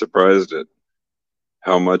 You'll be surprised at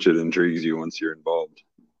how much it intrigues you once you're involved.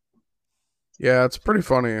 Yeah, it's pretty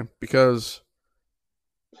funny because,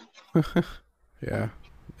 yeah,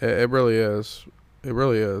 it really is. It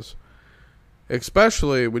really is.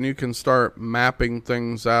 Especially when you can start mapping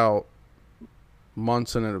things out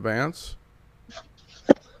months in advance.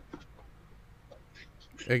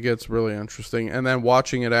 It gets really interesting, and then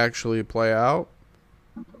watching it actually play out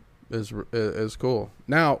is cool.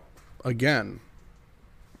 Now, again,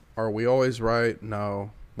 are we always right?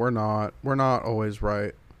 No, we're not. We're not always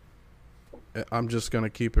right. I'm just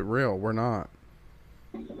gonna keep it real. We're not.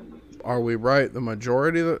 Are we right the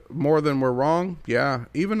majority of the, more than we're wrong? Yeah,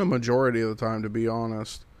 even the majority of the time, to be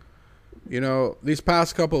honest. You know, these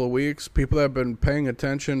past couple of weeks, people that have been paying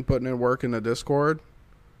attention, putting in work in the Discord,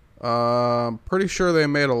 pretty sure they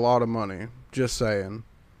made a lot of money. Just saying.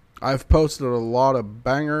 I've posted a lot of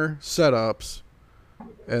banger setups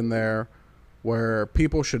in there where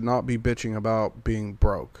people should not be bitching about being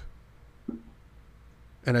broke.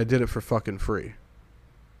 And I did it for fucking free.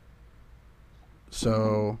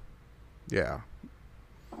 So, yeah.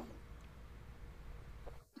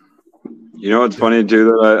 You know what's funny too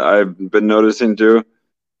that I've been noticing too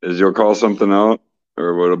is you'll call something out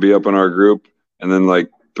or it'll be up in our group, and then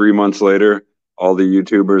like 3 months later, all the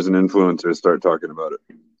YouTubers and influencers start talking about it.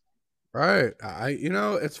 Right.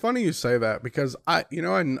 It's funny you say that because I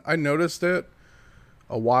noticed it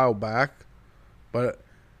a while back, but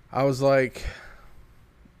I was like,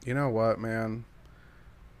 you know what, man?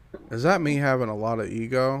 Is that me having a lot of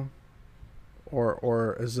ego?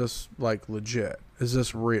 Or is this like legit? Is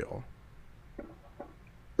this real?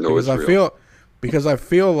 No, Because it's real. I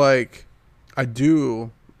feel like I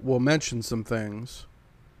will mention some things,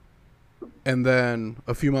 and then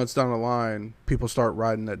a few months down the line, people start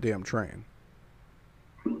riding that damn train.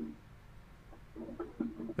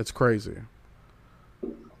 It's crazy.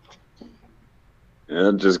 Yeah,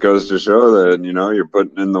 it just goes to show that, you know, you're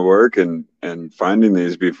putting in the work and finding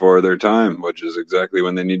these before their time, which is exactly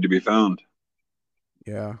when they need to be found.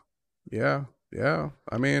 Yeah. Yeah. Yeah.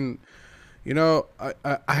 I mean, I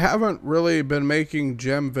haven't really been making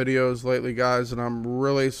gem videos lately, guys, and I'm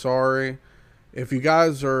really sorry. If you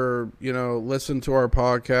guys are, listen to our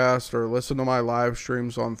podcast or listen to my live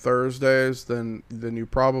streams on Thursdays, then you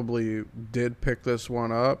probably did pick this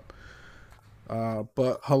one up.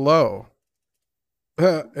 But hello.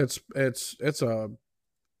 I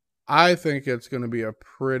think it's going to be a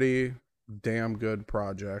pretty damn good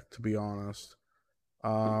project, to be honest.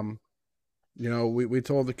 We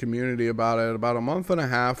told the community about it about a month and a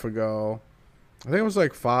half ago. I think it was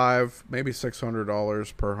like maybe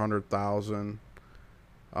 $600 per 100,000.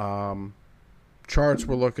 Charts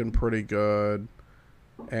were looking pretty good,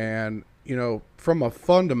 and from a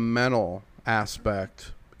fundamental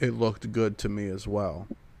aspect, it looked good to me as well.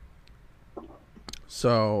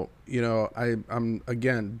 So I'm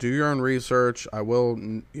again, do your own research. I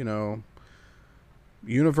will,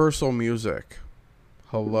 Universal Music.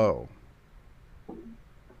 Hello.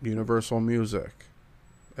 Universal Music.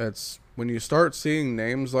 It's when you start seeing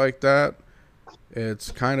names like that,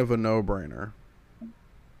 it's kind of a no-brainer.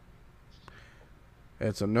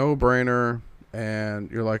 It's a no-brainer, and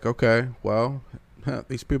you're like, okay, well,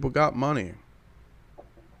 these people got money.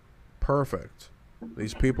 Perfect.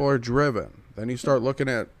 These people are driven. Then you start looking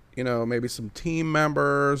at, maybe some team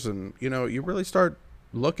members, and, you really start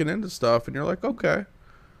looking into stuff, and you're like, okay,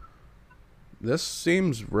 this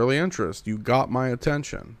seems really interesting. You got my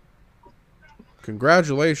attention.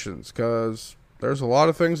 Congratulations, because there's a lot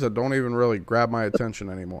of things that don't even really grab my attention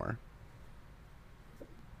anymore.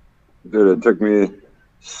 Dude, it took me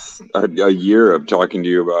a year of talking to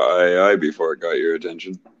you about AI before it got your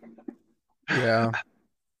attention. Yeah.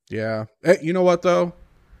 Yeah. Hey, you know what, though?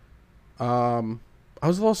 I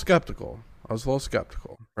was a little skeptical.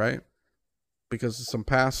 Right? Because of some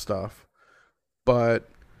past stuff. But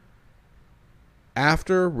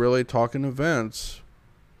after really talking to Vince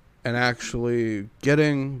and actually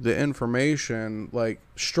getting the information like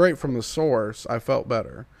straight from the source, I felt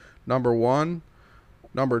better. Number one.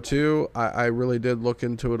 Number two, I really did look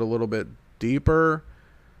into it a little bit deeper,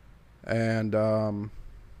 and I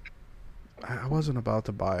wasn't about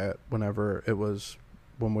to buy it when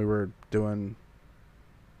we were doing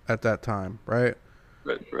at that time, right?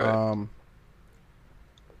 Right.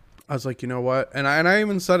 I was like, you know what? And I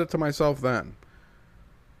even said it to myself then.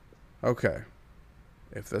 Okay,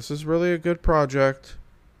 if this is really a good project,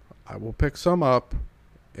 I will pick some up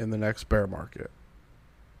in the next bear market.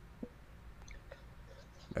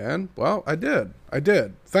 And, well, I did.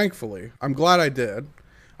 Thankfully. I'm glad I did.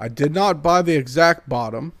 I did not buy the exact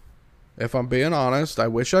bottom. If I'm being honest, I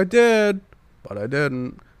wish I did, but I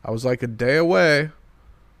didn't. I was like a day away. I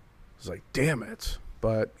was like, damn it.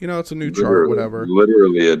 But, you know, it's a new chart, whatever.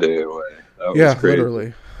 Literally a day away. That was Yeah,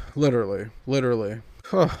 crazy. literally.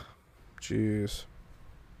 Huh. Jeez.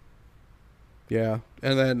 Yeah,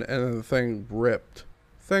 and then the thing ripped.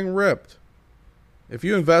 If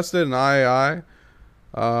you invested in IAI,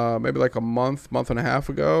 maybe like a month and a half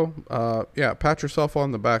ago, yeah, pat yourself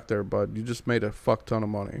on the back there, bud. You just made a fuck ton of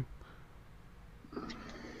money.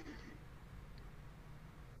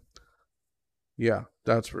 Yeah,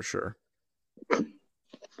 that's for sure.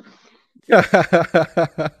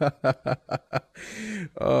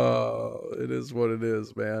 Oh, it is what it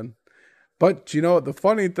is, man. But you know what? The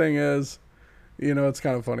funny thing is, you know, it's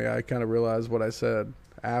kind of funny. I kind of realized what I said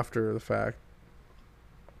after the fact.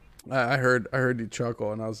 I heard you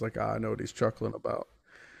chuckle, and I was like, I know what he's chuckling about.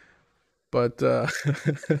 But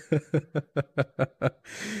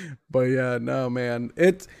but yeah, no, man,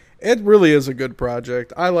 it really is a good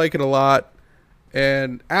project. I like it a lot.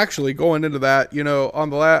 And actually, going into that, you know,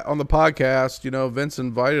 on on the podcast, you know, Vince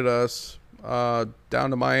invited us down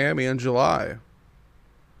to Miami in July.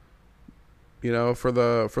 You know, for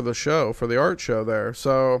the show, for the art show there.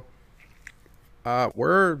 So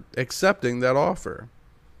we're accepting that offer,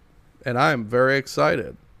 and I'm very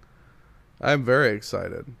excited. I'm very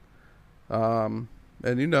excited. And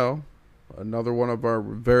you know, another one of our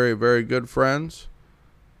very, very good friends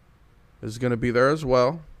is going to be there as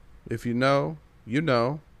well. If you know, you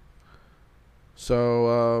know.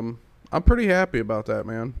 So I'm pretty happy about that,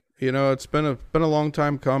 man. You know, it's been a long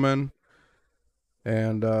time coming,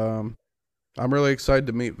 and I'm really excited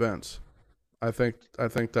to meet Vince. I think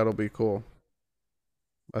that'll be cool.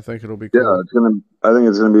 I think it'll be Yeah, cool. it's gonna. I think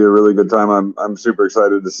it's gonna be a really good time. I'm super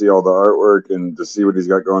excited to see all the artwork and to see what he's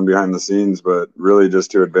got going behind the scenes. But really,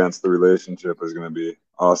 just to advance the relationship is gonna be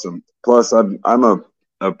awesome. Plus, I'm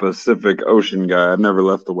a Pacific Ocean guy. I've never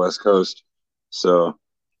left the West Coast, so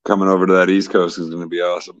coming over to that East Coast is gonna be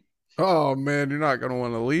awesome. Oh man, you're not gonna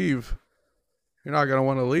want to leave. You're not gonna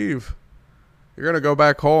want to leave. You're gonna go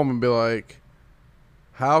back home and be like,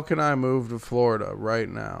 how can I move to Florida right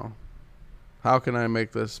now? How can I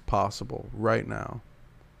make this possible right now?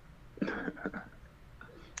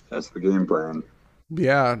 That's the game plan.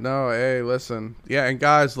 Yeah, no, hey, listen. Yeah, and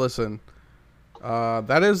guys, listen.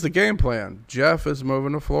 That is the game plan. Jeff is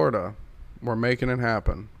moving to Florida. We're making it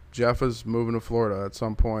happen. Jeff is moving to Florida at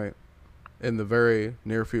some point in the very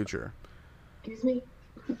near future. Excuse me?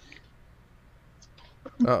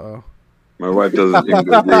 Uh My wife doesn't seem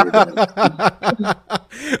to agree with that.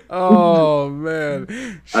 oh. Oh man.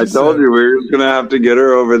 I She told said you we were gonna have to get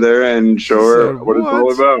her over there and show she her said what it's all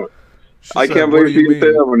what? about. She I said, can't what do believe you you can say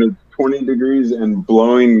mean? that when it's 20 degrees and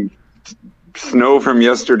blowing snow from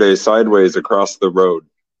yesterday sideways across the road.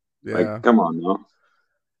 Yeah. Like, come on now.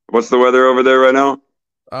 What's the weather over there right now?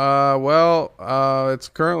 Well, it's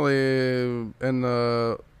currently in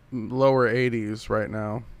the lower 80s right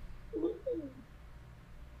now.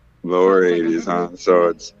 Lower 80s, huh? So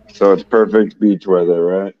it's perfect beach weather,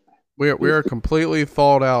 right? We are completely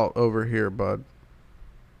thawed out over here, bud.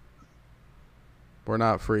 We're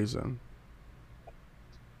not freezing.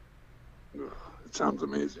 It sounds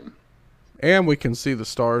amazing. And we can see the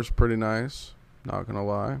stars pretty nice, not gonna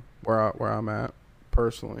lie. Where I'm at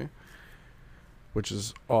personally, which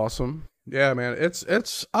is awesome. Yeah, man,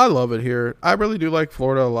 it's I love it here. I really do like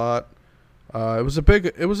Florida a lot. It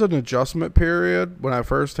was an adjustment period when I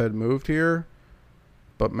first had moved here,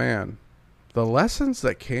 but man, the lessons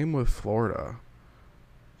that came with Florida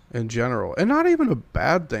in general, and not even a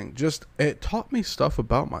bad thing, just it taught me stuff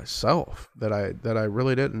about myself that I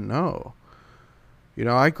really didn't know. You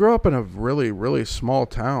know, I grew up in a really, really small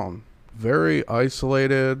town, very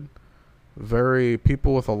isolated, very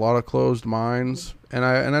people with a lot of closed minds, and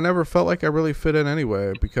I never felt like I really fit in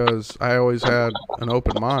anyway because I always had an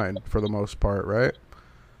open mind for the most part, right?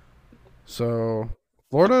 So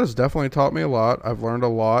Florida has definitely taught me a lot. I've learned a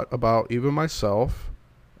lot about even myself,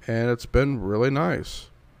 and it's been really nice.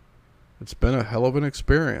 It's been a hell of an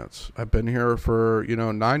experience. I've been here for, you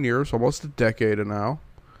know, 9 years, almost a decade now,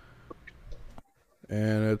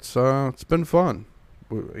 and it's been fun.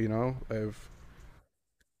 You know, I've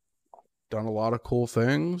done a lot of cool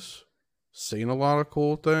things, seen a lot of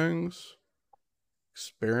cool things,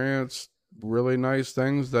 experienced really nice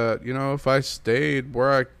things that, you know, if I stayed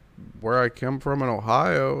where I came from in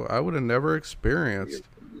Ohio, I would have never experienced.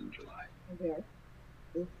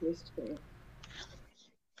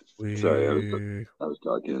 Sorry, We I was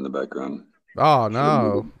talking in the background. Oh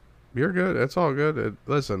no. You're good. It's all good.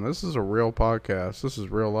 Listen, this is a real podcast. This is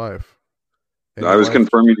real life. And I your was wife?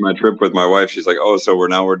 confirming my trip with my wife. She's like, "Oh, so we're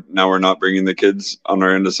not bringing the kids on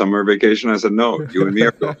our end of summer vacation." I said, "No, you and me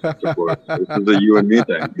are going back to Florida. This is a you and me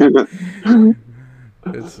thing."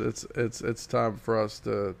 It's time for us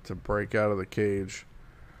to break out of the cage.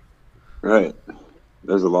 Right.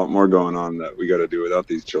 There's a lot more going on that we got to do without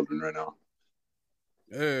these children right now.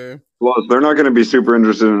 Hey, Plus, they're not going to be super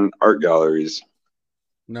interested in art galleries.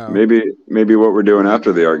 no, Maybe what we're doing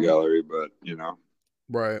after the art gallery, but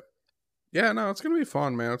right. Yeah, no, it's gonna be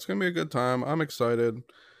fun, man. It's gonna be a good time. I'm excited.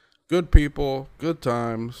 Good people, good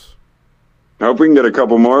times. I hope we can get a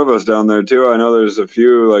couple more of us down there too. I know there's a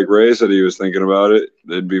few, like Ray said he was thinking about it.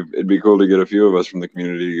 It'd be cool to get a few of us from the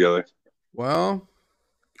community together. Well,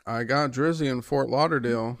 I got Drizzy in Fort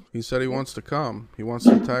Lauderdale. He said he wants to come. He wants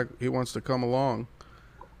to tag. He wants to come along.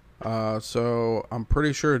 So I'm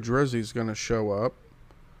pretty sure Drizzy's gonna show up.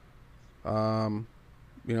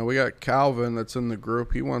 We got Calvin that's in the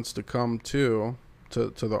group. He wants to come too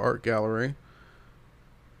to the art gallery.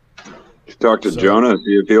 Talk to Jonah,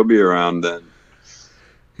 see if he'll be around then.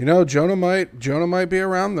 Jonah might be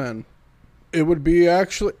around then. It would be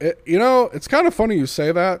actually, it's kind of funny you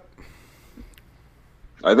say that.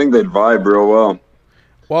 I think they'd vibe real well.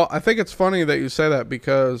 Well, I think it's funny that you say that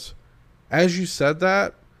because as you said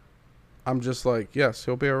that, I'm just like, yes,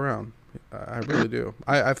 he'll be around. I really do.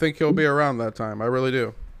 I think he'll be around that time. I really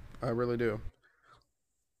do. I really do.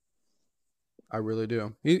 I really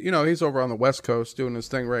do. He's over on the West Coast doing his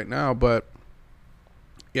thing right now, but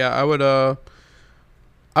yeah, I would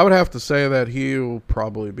have to say that he'll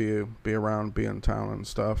probably be around, be in town and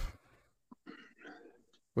stuff,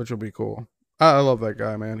 which will be cool. I love that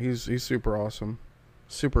guy, man. He's super awesome,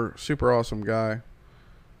 super awesome guy.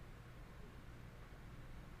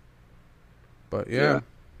 But yeah.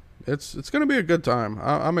 It's gonna be a good time.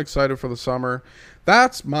 I'm excited for the summer.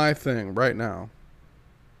 That's my thing right now.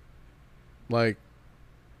 Like,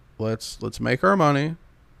 let's make our money.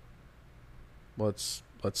 Let's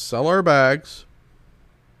sell our bags,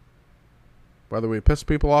 whether we piss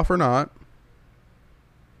people off or not,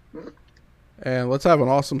 and let's have an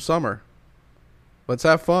awesome summer. Let's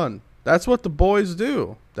have fun. That's what the boys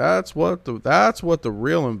do. That's what the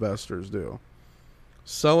real investors do.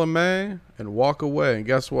 Sell a May and walk away. And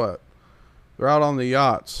guess what? They're out on the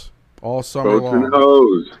yachts all summer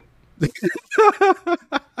long.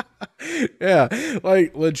 Yeah,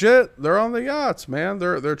 like legit, they're on the yachts, man.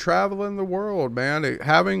 They're traveling the world, man.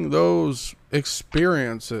 Having those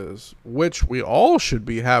experiences, which we all should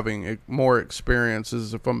be having more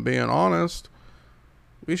experiences. If I'm being honest,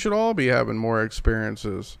 we should all be having more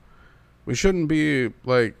experiences. We shouldn't be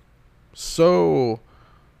like so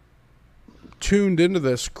tuned into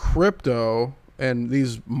this crypto and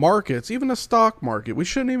these markets, even the stock market. We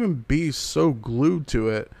shouldn't even be so glued to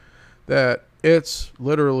it that it's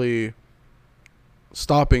literally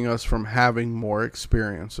stopping us from having more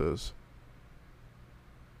experiences.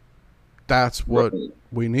 That's what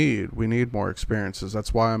we need. We need more experiences.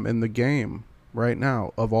 That's why I'm in the game right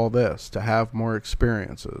now of all this, to have more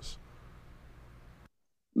experiences.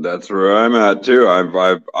 That's where I'm at too.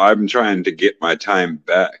 I'm trying to get my time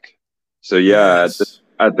back. So yeah, yes.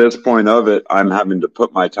 At this point of it, I'm having to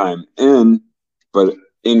put my time in, but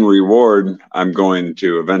in reward, I'm going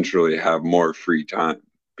to eventually have more free time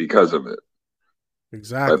because of it.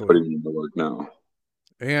 Exactly. By putting in the work now.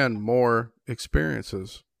 And more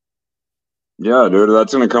experiences. Yeah, dude,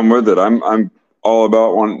 that's gonna come with it. I'm all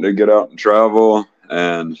about wanting to get out and travel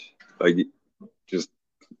and like just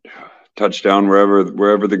touch down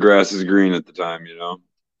wherever the grass is green at the time,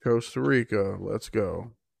 Costa Rica, let's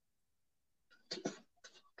go.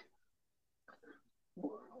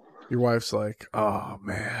 Your wife's like, oh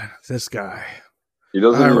man, this guy. He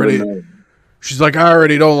doesn't already know. She's like, I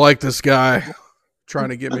already don't like this guy. Trying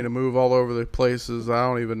to get me to move all over the places I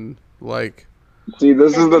don't even like. See,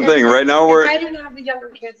 this is the thing. Right now if I didn't have the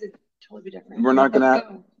younger kids, it'd totally be different. We're not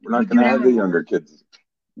gonna have the younger kids.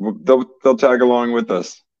 They'll tag along with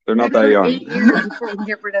us. They're not that young. 8 years before we can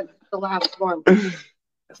get rid of the last one.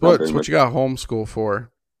 What you got homeschool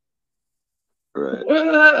for? Right.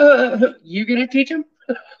 You gonna teach them?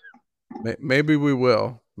 Maybe we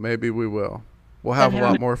will. We'll have a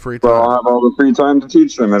lot more free time. Well, I'll have all the free time to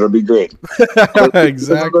teach them. It'll be great.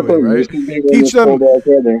 Exactly, right? Teach them.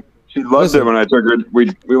 She loved it when I took her.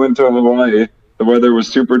 We went to Hawaii. The weather was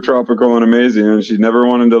super tropical and amazing, and she never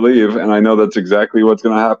wanted to leave. And I know that's exactly what's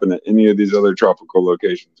going to happen at any of these other tropical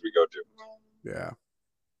locations we go to.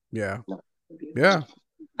 Yeah.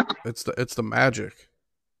 It's the magic.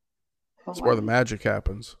 It's where the magic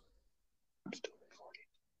happens.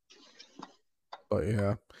 But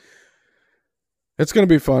yeah, it's gonna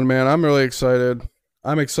be fun, man. I'm really excited.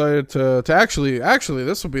 I'm excited to actually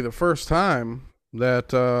this will be the first time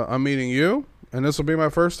that I'm meeting you, and this will be my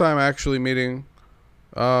first time actually meeting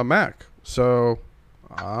Mac. So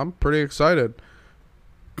I'm pretty excited.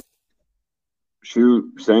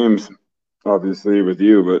 Shoot, same, obviously with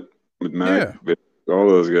you, but with Mac, Yeah, all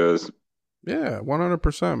those guys. yeah,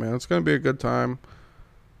 100%, man. It's gonna be a good time.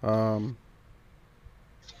 Um,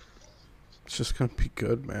 it's just gonna be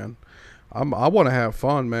good, man. I want to have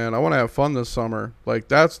fun, man. I want to have fun this summer. Like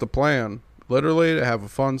that's the plan. Literally to have a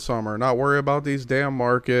fun summer, not worry about these damn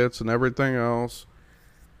markets and everything else,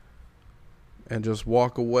 and just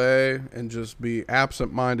walk away and just be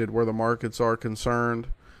absent-minded where the markets are concerned.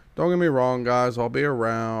 Don't get me wrong, guys. I'll be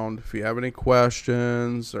around if you have any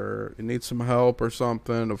questions or you need some help or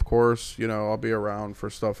something. Of course, I'll be around for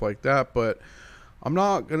stuff like that. But I'm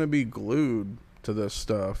not gonna be glued to this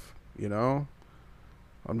stuff.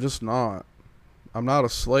 I'm just not. I'm not a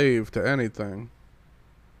slave to anything.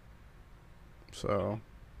 So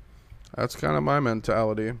that's kind of my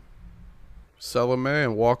mentality. Sell them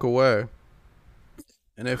and walk away.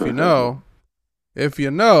 And if you know,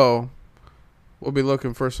 we'll be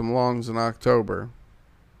looking for some longs in October.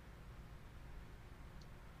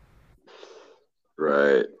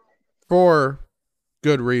 Right. For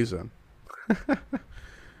good reason.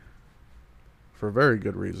 For very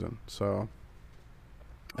good reason. So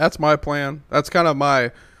that's my plan. That's kind of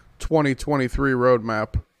my 2023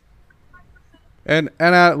 roadmap. And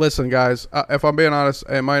listen, guys, if I'm being honest,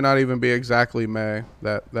 it might not even be exactly May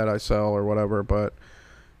that I sell or whatever, but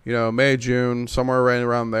May, June, somewhere right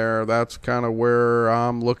around there. That's kind of where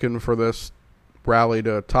I'm looking for this rally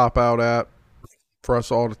to top out at, for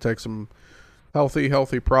us all to take some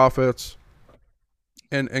healthy profits.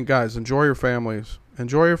 And guys, enjoy your families.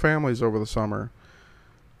 Enjoy your families over the summer.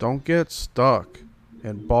 Don't get stuck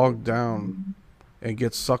and bogged down and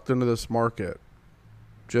get sucked into this market.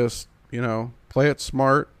 Just, play it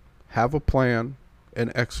smart, have a plan,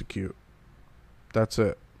 and execute. That's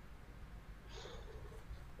it.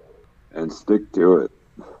 And stick to it.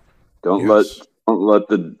 Don't let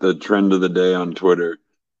the trend of the day on Twitter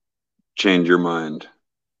change your mind.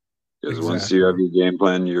 Because once you have your game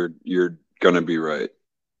plan, you're gonna be right.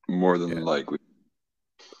 More than likely.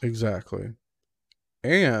 Exactly.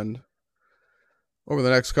 And over the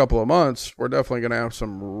next couple of months, we're definitely going to have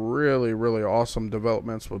some really, really awesome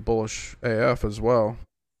developments with Bullish AF as well.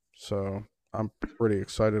 So I'm pretty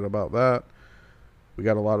excited about that. We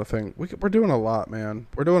got a lot of things. We're doing a lot, man.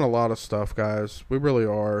 We're doing a lot of stuff, guys. We really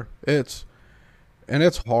are. It's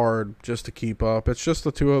hard just to keep up. It's just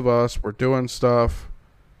the two of us. We're doing stuff.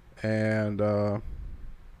 And,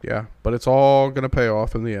 yeah. But it's all going to pay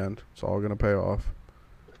off in the end. It's all going to pay off.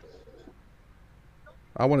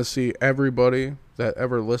 I want to see everybody that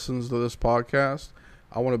ever listens to this podcast.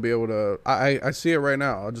 I want to be able to. I see it right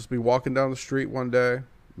now. I'll just be walking down the street one day.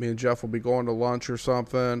 Me and Jeff will be going to lunch or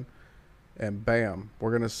something, and bam,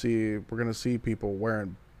 we're gonna see people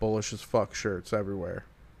wearing bullish as fuck shirts everywhere.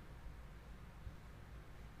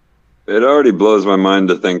 It already blows my mind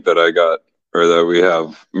to think that that we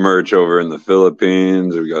have merch over in the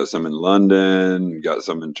Philippines. We got some in London. We got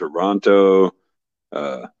some in Toronto,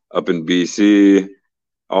 up in BC.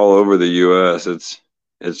 All over the U.S.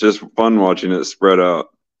 It's just fun watching it spread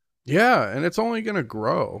out. Yeah, and it's only going to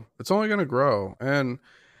grow. It's only going to grow. And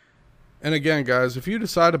again, guys, if you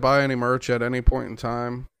decide to buy any merch at any point in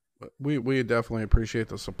time, we definitely appreciate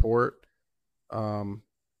the support.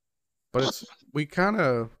 But we kind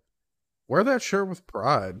of wear that shirt with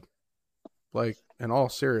pride, like in all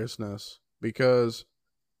seriousness, because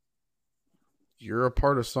you're a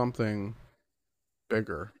part of something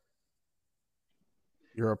bigger.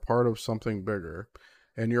 You're a part of something bigger,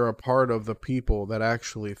 and you're a part of the people that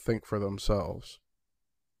actually think for themselves.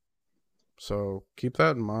 So keep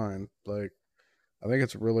that in mind. Like, I think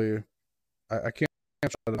it's really, I can't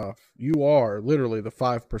shut it enough. You are literally the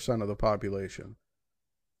 5% of the population.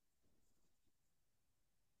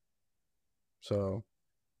 So,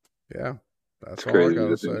 yeah, that's all I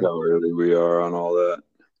gotta say. How early we are on all that.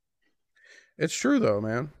 It's true though,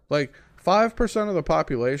 man. Like 5% of the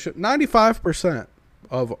population, 95%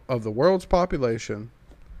 of the world's population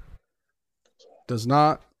does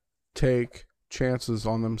not take chances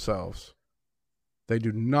on themselves. They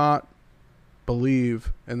do not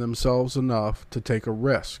believe in themselves enough to take a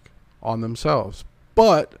risk on themselves.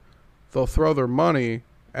 But they'll throw their money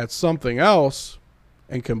at something else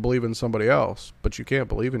and can believe in somebody else. But you can't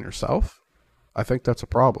believe in yourself? I think that's a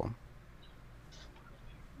problem.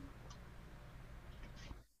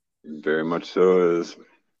 Very much so is.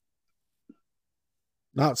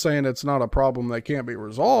 Not saying it's not a problem that can't be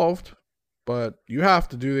resolved, but you have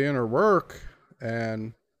to do the inner work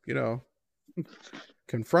and,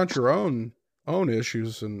 confront your own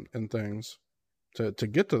issues and things to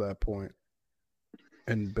get to that point,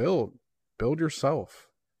 and build yourself.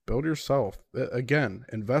 Build yourself. Again,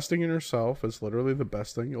 investing in yourself is literally the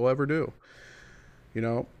best thing you'll ever do.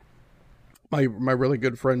 My really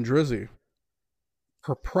good friend Drizzy,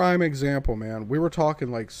 her prime example, man. We were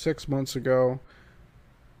talking like 6 months ago.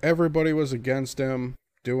 Everybody was against him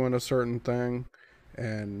doing a certain thing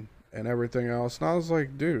and everything else. And I was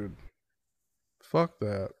like, dude, fuck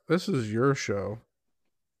that. This is your show.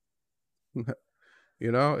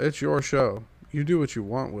 It's your show. You do what you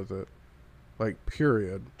want with it. Like,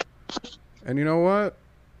 period. And you know what?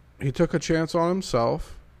 He took a chance on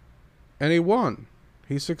himself and he won.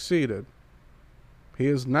 He succeeded. He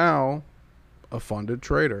is now a funded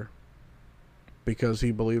trader because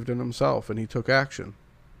he believed in himself and he took action.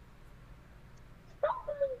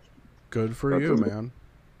 Good for you, man.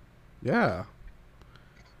 Yeah.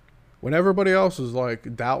 When everybody else is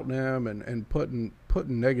like doubting him and putting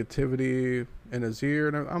negativity in his ear,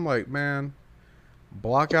 and I'm like, man,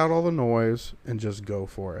 block out all the noise and just go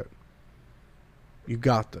for it. You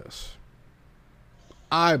got this.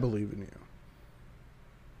 I believe in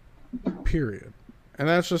you. Period. And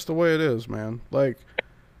that's just the way it is, man. Like,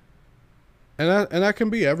 and that can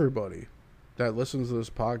be everybody that listens to this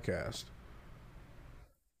podcast.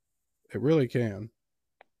 It really can.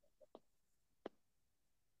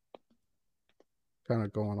 Kind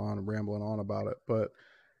of going on and rambling on about it, but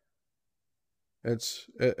it's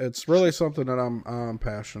really something that I'm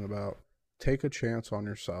passionate about. Take a chance on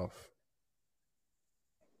yourself.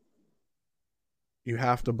 You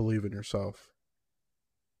have to believe in yourself.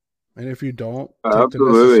 And if you don't, take the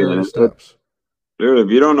necessary steps. Dude,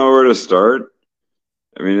 if you don't know where to start,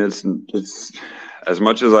 I mean, it's as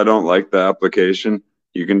much as I don't like the application,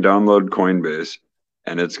 you can download Coinbase,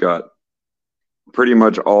 and it's got pretty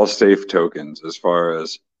much all safe tokens as far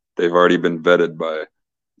as they've already been vetted by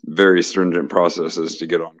very stringent processes to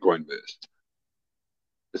get on Coinbase.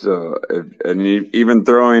 So, even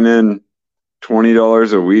throwing in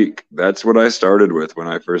 $20 a week, that's what I started with when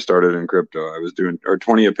I first started in crypto. I was doing, or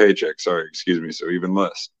 20 a paycheck, so even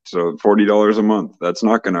less. So $40 a month, that's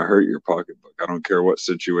not going to hurt your pocketbook. I don't care what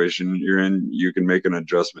situation you're in, you can make an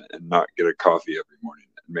adjustment and not get a coffee every morning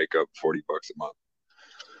and make up $40 a month.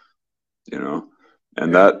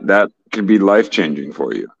 And that could be life-changing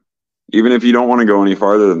for you. Even if you don't want to go any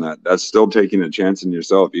farther than that, that's still taking a chance in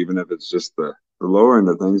yourself, even if it's just the lower end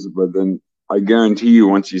of things. But then I guarantee you,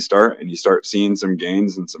 once you start seeing some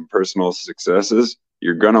gains and some personal successes,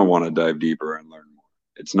 you're going to want to dive deeper and learn more.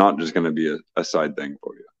 It's not just going to be a side thing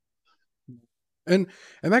for you. And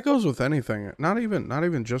that goes with anything, not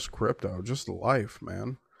even just crypto, just life,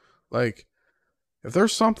 man. Like, if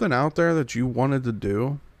there's something out there that you wanted to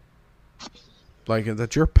do, like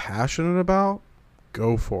that you're passionate about,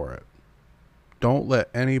 go for it. Don't let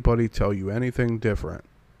anybody tell you anything different.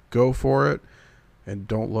 Go for it and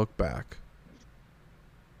don't look back.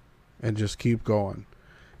 And just keep going.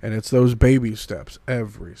 And it's those baby steps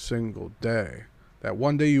every single day. That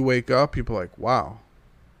one day you wake up, you'll be like, wow,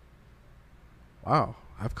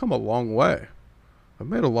 I've come a long way. I've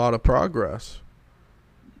made a lot of progress.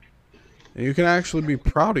 And you can actually be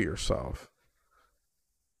proud of yourself.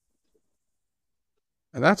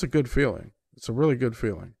 And that's a good feeling. It's a really good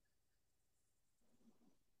feeling.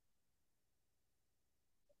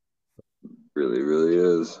 Really, really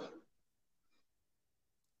is.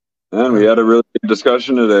 And we had a really good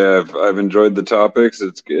discussion today. I've enjoyed the topics.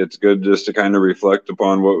 It's good just to kind of reflect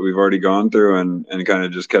upon what we've already gone through and kind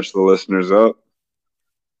of just catch the listeners up.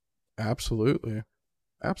 Absolutely.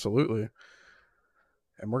 Absolutely.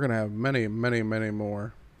 And we're going to have many, many, many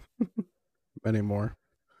more. Many more.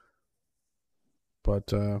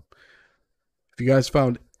 But if you guys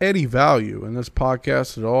found any value in this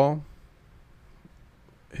podcast at all,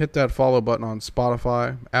 hit that follow button on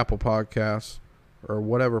Spotify, Apple Podcasts, or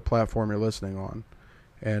whatever platform you're listening on.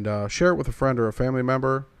 And share it with a friend or a family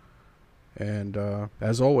member. And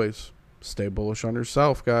as always, stay bullish on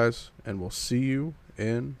yourself, guys. And we'll see you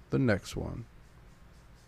in the next one.